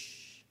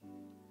change.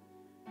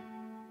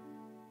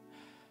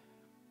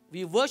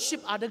 We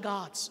worship other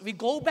gods. We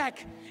go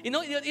back.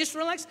 The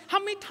Israelites, how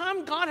many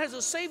times God has to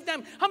save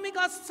them? How many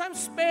times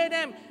spare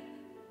them?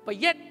 But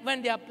yet,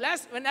 when they are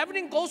blessed, when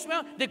everything goes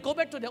well, they go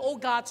back to their old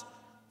gods.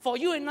 For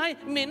you and I,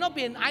 it may not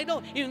be an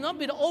idol. It will not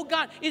be the old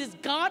God. It is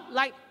God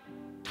like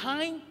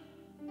time,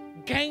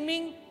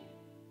 gaming,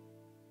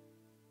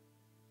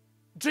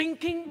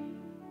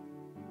 drinking.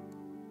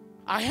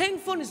 Our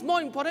handphone is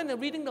more important than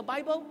reading the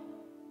Bible.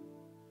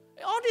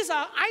 All these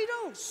are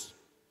idols.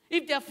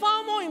 If they're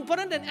far more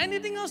important than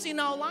anything else in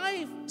our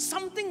life,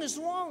 something is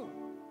wrong.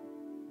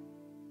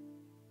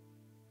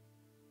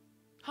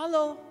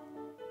 Hello?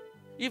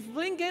 If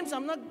playing games,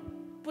 I'm not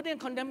putting a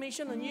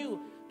condemnation on you.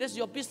 That's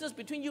your business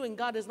between you and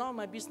God. It's not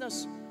my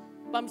business.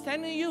 But I'm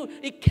telling you,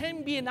 it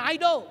can be an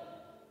idol.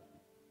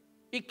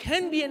 It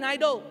can be an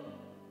idol.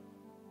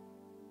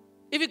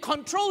 If it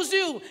controls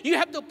you, you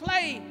have to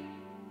play.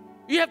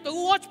 You have to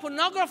watch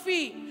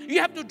pornography. You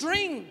have to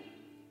drink.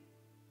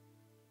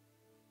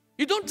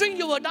 You don't drink,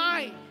 you will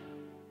die.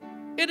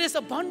 It is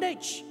a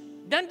bondage.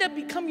 Then they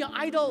become your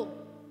idol.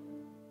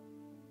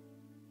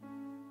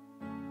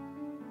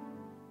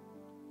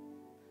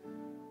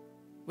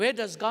 Where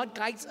does God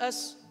guide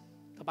us?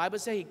 The Bible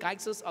says He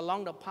guides us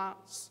along the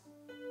paths.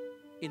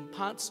 In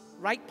paths,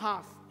 right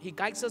path. He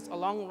guides us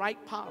along right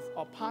path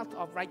or path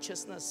of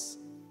righteousness.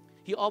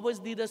 He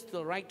always leads us to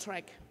the right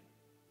track.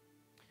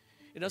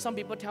 Some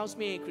people tell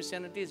me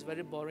Christianity is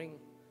very boring.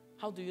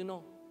 How do you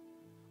know?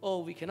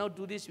 Oh, we cannot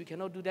do this, we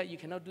cannot do that, you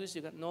cannot do this,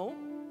 you cannot. No.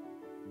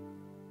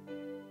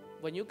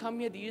 When you come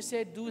here, do you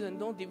say do's and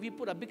don'ts? Did we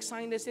put a big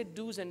sign that said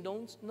do's and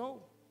don'ts?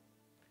 No.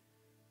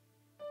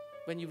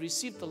 When you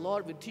receive the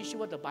Lord, we teach you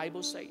what the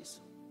Bible says.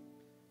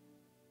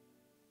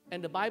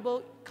 And the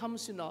Bible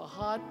comes in our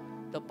heart.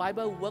 The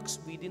Bible works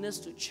within us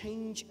to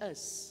change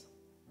us.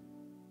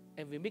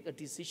 And we make a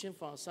decision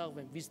for ourselves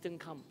when wisdom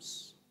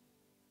comes.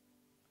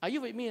 Are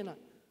you with me or not?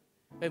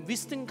 When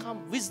wisdom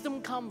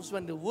comes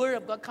when the Word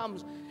of God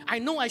comes. I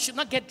know I should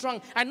not get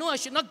drunk. I know I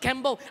should not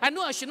gamble. I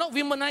know I should not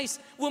womanize.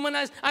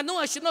 I know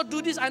I should not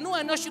do this. I know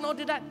I should not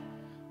do that.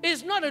 It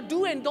is not a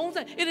do and don't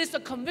thing. It is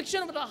the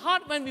conviction of the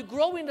heart when we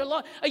grow in the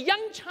Lord. A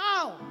young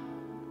child,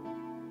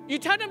 you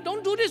tell them,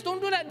 don't do this, don't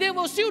do that. They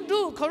will still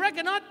do, correct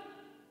or not?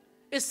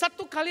 It's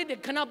satu kali they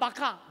kena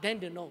bakar, then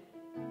they know.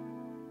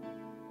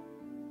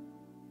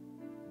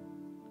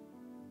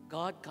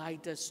 God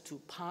guide us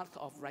to path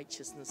of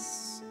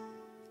righteousness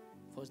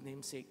for His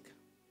name's sake.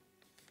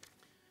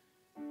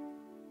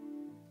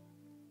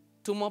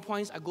 2 more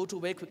points I go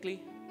to very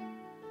quickly.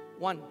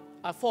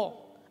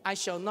 4, I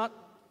shall not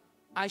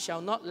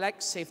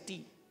lack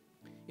safety.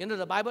 You know,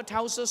 the Bible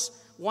tells us,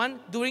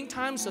 1, during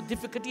times of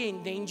difficulty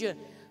and danger.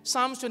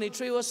 Psalms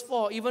 23 verse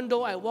 4, even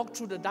though I walk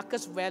through the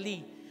darkest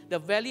valley, the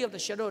valley of the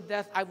shadow of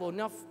death, I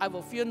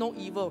will fear no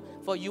evil,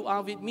 for you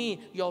are with me.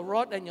 Your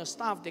rod and your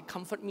staff, they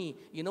comfort me.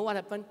 You know what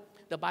happened?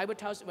 The Bible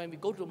tells us when we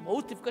go through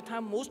most difficult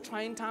times, most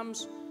trying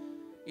times,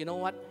 you know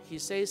what? He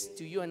says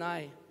to you and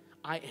I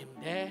am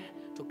there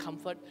to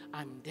comfort.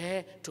 I'm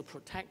there to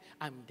protect.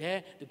 I'm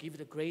there to give you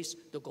the grace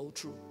to go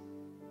through.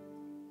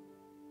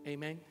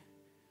 Amen.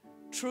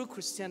 True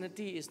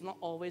Christianity is not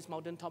always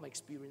mountaintop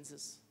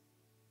experiences.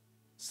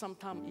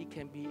 Sometimes it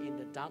can be in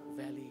the dark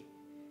valley,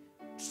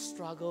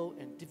 struggle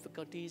and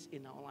difficulties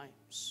in our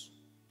lives.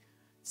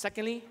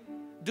 Secondly,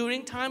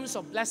 during times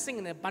of blessing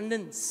and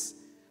abundance,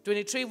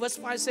 23 verse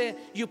 5 says,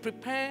 you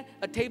prepare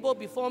a table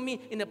before me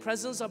in the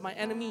presence of my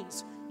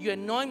enemies. You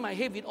anoint my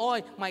head with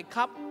oil, my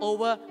cup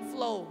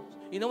overflows.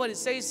 You know what it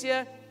says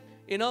here?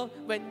 You know,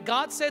 when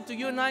God said to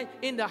you and I,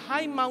 in the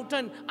high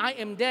mountain, I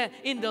am there.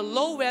 In the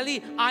low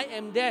valley, I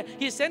am there.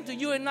 He said to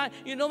you and I,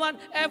 you know what?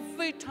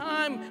 Every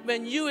time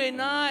when you and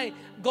I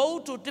go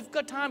to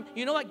difficult time,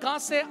 you know what? God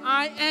said,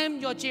 I am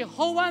your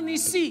Jehovah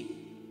Nissi.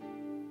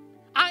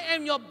 I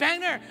am your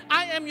banner.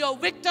 I am your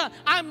victor.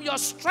 I am your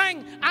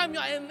strength. I am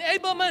your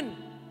enablement.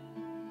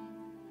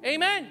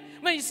 Amen.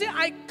 When you say,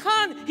 I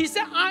can't, He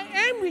said, I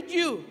am with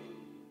you.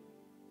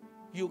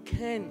 You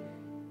can.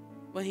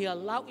 When He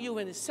allowed you,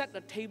 when He set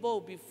the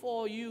table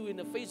before you in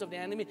the face of the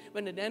enemy,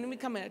 when the enemy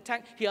come and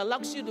attack, He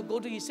allows you to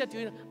go to, He said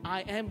to you,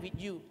 I am with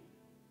you.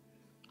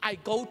 I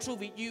go through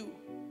with you.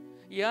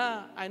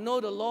 Yeah, I know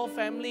the Law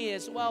family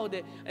as well,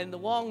 and the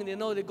Wong, you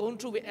know, they're going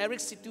through with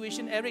Eric's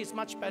situation. Eric is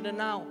much better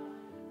now.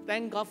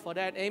 Thank God for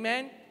that.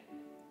 Amen.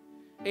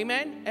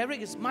 Amen.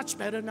 Eric is much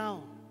better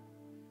now.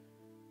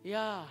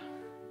 Yeah.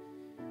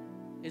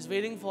 He's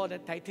waiting for the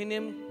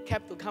titanium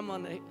cap to come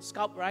on the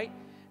scalp, right?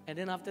 And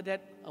then after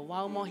that, a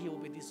while more, he will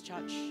be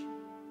discharged.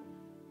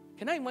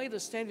 Can I invite you to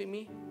stand with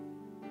me?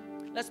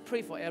 Let's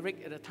pray for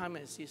Eric at a time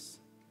as this.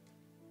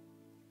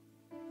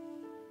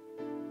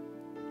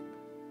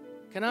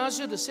 Can I ask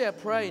you to say a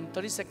prayer in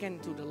 30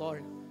 seconds to the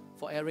Lord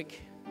for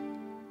Eric?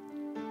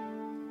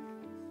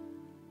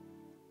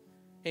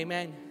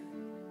 Amen.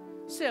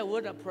 Say a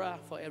word of prayer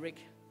for Eric.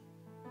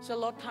 Say,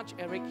 Lord, touch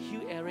Eric,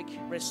 heal Eric,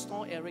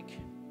 restore Eric.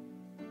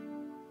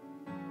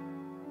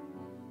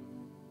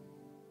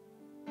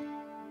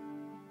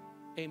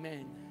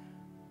 Amen.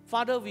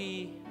 Father,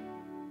 we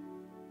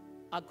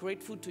are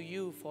grateful to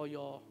you for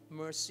your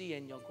mercy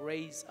and your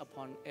grace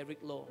upon Eric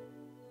Low.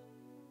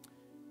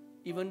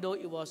 Even though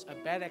it was a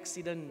bad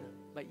accident,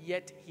 but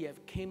yet he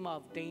have came out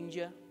of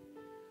danger.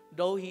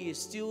 Though he is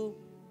still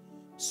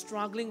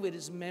struggling with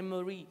his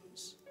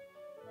memories,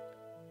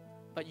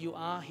 but you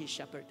are his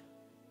shepherd.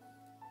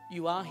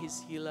 You are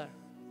his healer.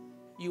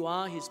 You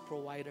are his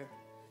provider.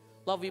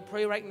 Lord, we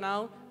pray right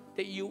now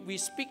that we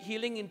speak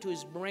healing into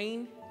his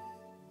brain,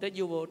 that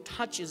you will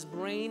touch his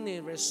brain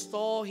and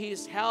restore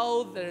his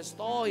health,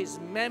 restore his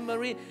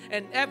memory,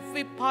 and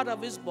every part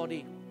of his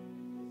body.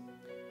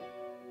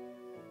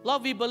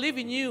 Lord, we believe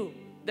in you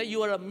that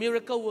you are a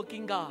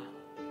miracle-working God.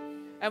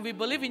 And we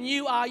believe in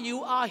you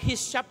are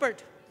his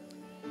shepherd.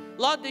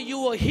 Lord, that you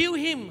will heal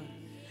him.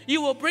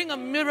 You will bring a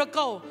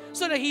miracle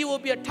so that he will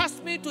be a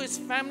testimony to his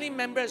family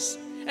members,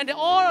 and that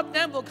all of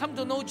them will come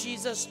to know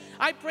Jesus.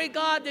 I pray,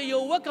 God, that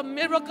you'll work a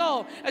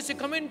miracle as you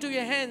come into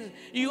your hands.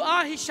 You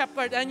are his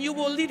shepherd, and you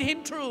will lead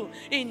him through.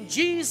 In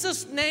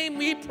Jesus' name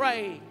we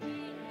pray.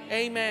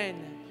 Amen.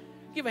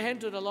 Give a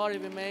hand to the Lord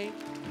if you may.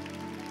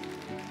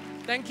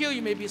 Thank you.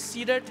 You may be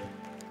seated.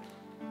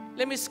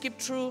 Let me skip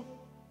through.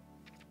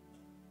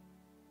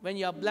 When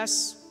you are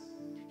blessed,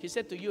 he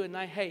said to you and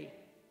I, hey,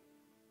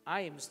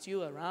 I am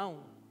still around.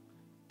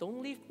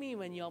 Don't leave me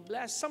when you are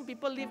blessed. Some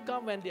people leave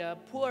God when they are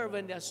poor,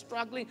 when they are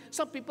struggling.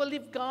 Some people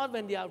leave God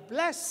when they are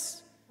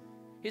blessed.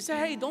 He said,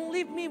 hey, don't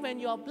leave me when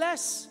you are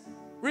blessed.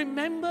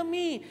 Remember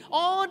me.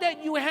 All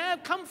that you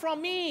have come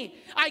from me.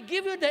 I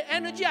give you the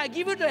energy. I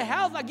give you the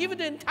health. I give you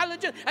the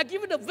intelligence. I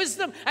give you the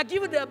wisdom. I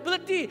give you the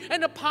ability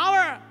and the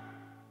power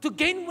to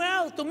gain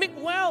wealth, to make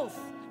wealth,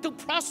 to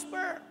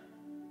prosper.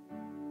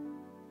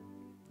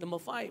 Number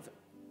 5,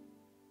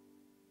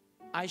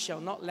 I shall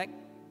not lack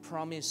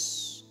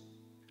promise.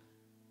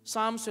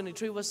 Psalms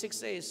 23 verse 6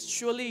 says,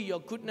 surely your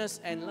goodness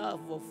and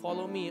love will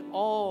follow me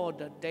all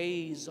the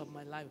days of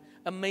my life.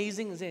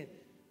 Amazing, isn't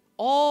it?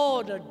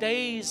 All the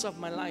days of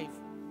my life.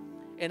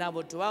 And I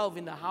will dwell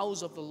in the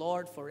house of the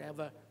Lord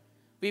forever.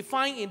 We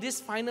find in these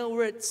final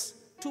words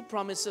 2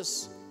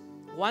 promises.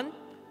 1,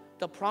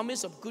 the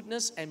promise of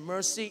goodness and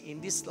mercy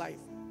in this life.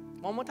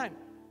 One more time.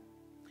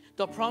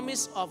 The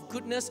promise of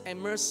goodness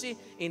and mercy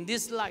in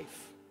this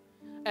life.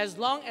 As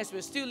long as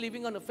we're still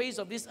living on the face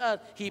of this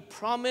earth, he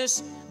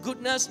promised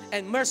goodness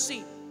and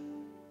mercy.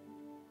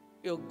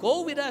 It will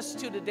go with us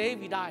till the day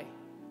we die,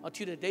 or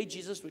till the day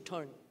Jesus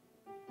returns.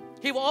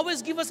 He will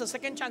always give us a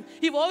second chance.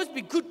 He will always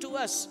be good to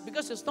us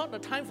because it's not the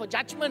time for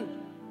judgment.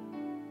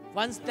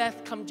 Once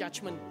death comes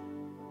judgment.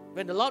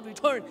 When the Lord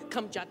returns,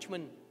 comes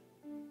judgment.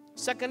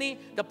 Secondly,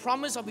 the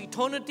promise of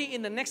eternity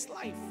in the next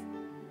life.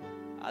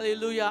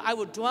 Hallelujah. I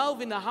will dwell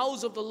in the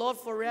house of the Lord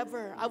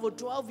forever. I will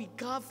dwell with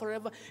God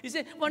forever. He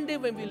said, one day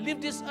when we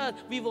leave this earth,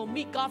 we will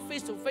meet God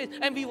face to face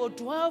and we will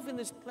dwell in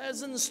His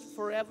presence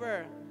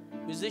forever.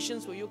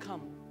 Musicians, will you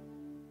come?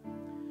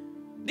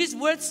 These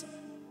words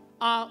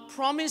are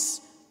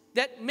promise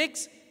that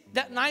makes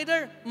that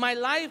neither my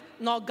life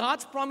nor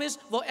God's promise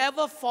will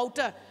ever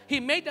falter. He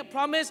made the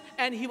promise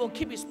and He will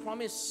keep His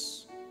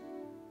promise.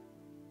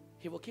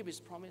 He will keep His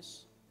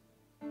promise.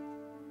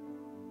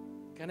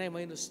 Can I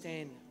invite you to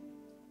stand?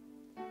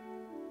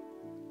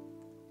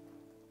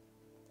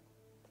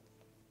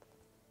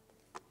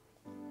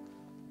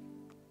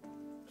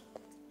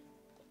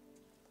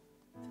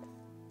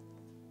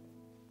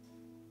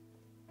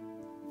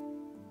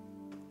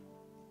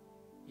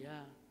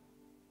 Yeah.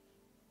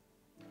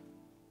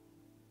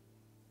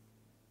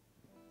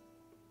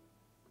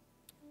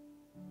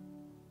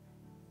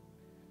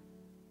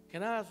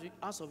 Can I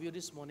ask of you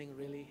this morning,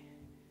 really?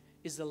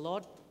 Is the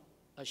Lord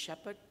a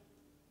shepherd?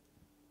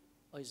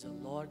 Or is the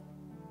Lord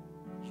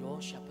your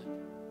shepherd?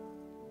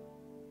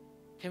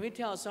 Can we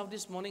tell ourselves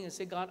this morning and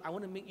say, God, I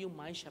want to make you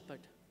my shepherd.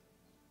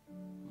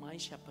 My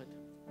shepherd.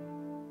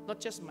 Not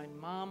just my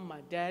mom,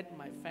 my dad,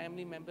 my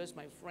family members,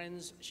 my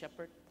friends'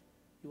 shepherd.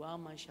 You are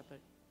my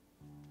shepherd.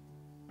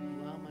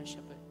 You are my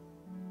shepherd.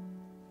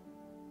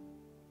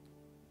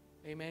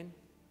 Amen.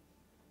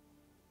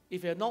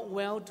 If you're not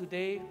well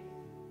today,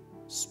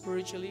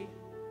 spiritually,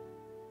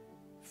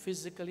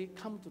 physically,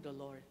 come to the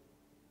Lord.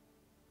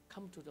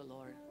 Come to the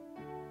Lord.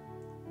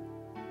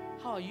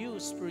 How are you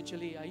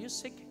spiritually? Are you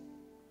sick?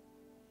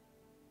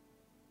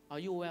 Are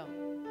you well?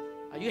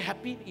 Are you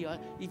happy?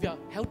 If you're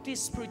healthy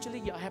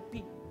spiritually, you're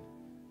happy.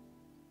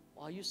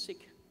 Or are you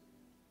sick?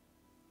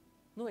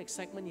 No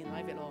excitement in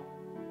life at all.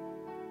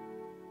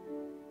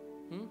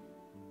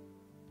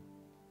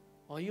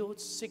 Or are you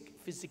sick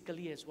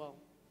physically as well?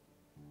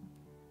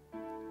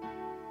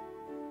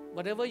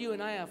 Whatever you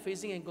and I are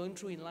facing and going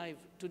through in life,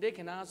 today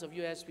can I ask of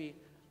you as we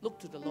look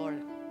to the Lord.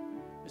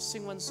 We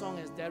sing one song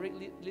as Derek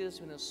leads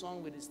us in a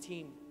song with his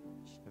team.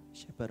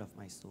 Shepherd of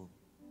my soul.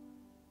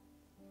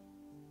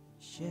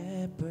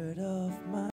 Shepherd of my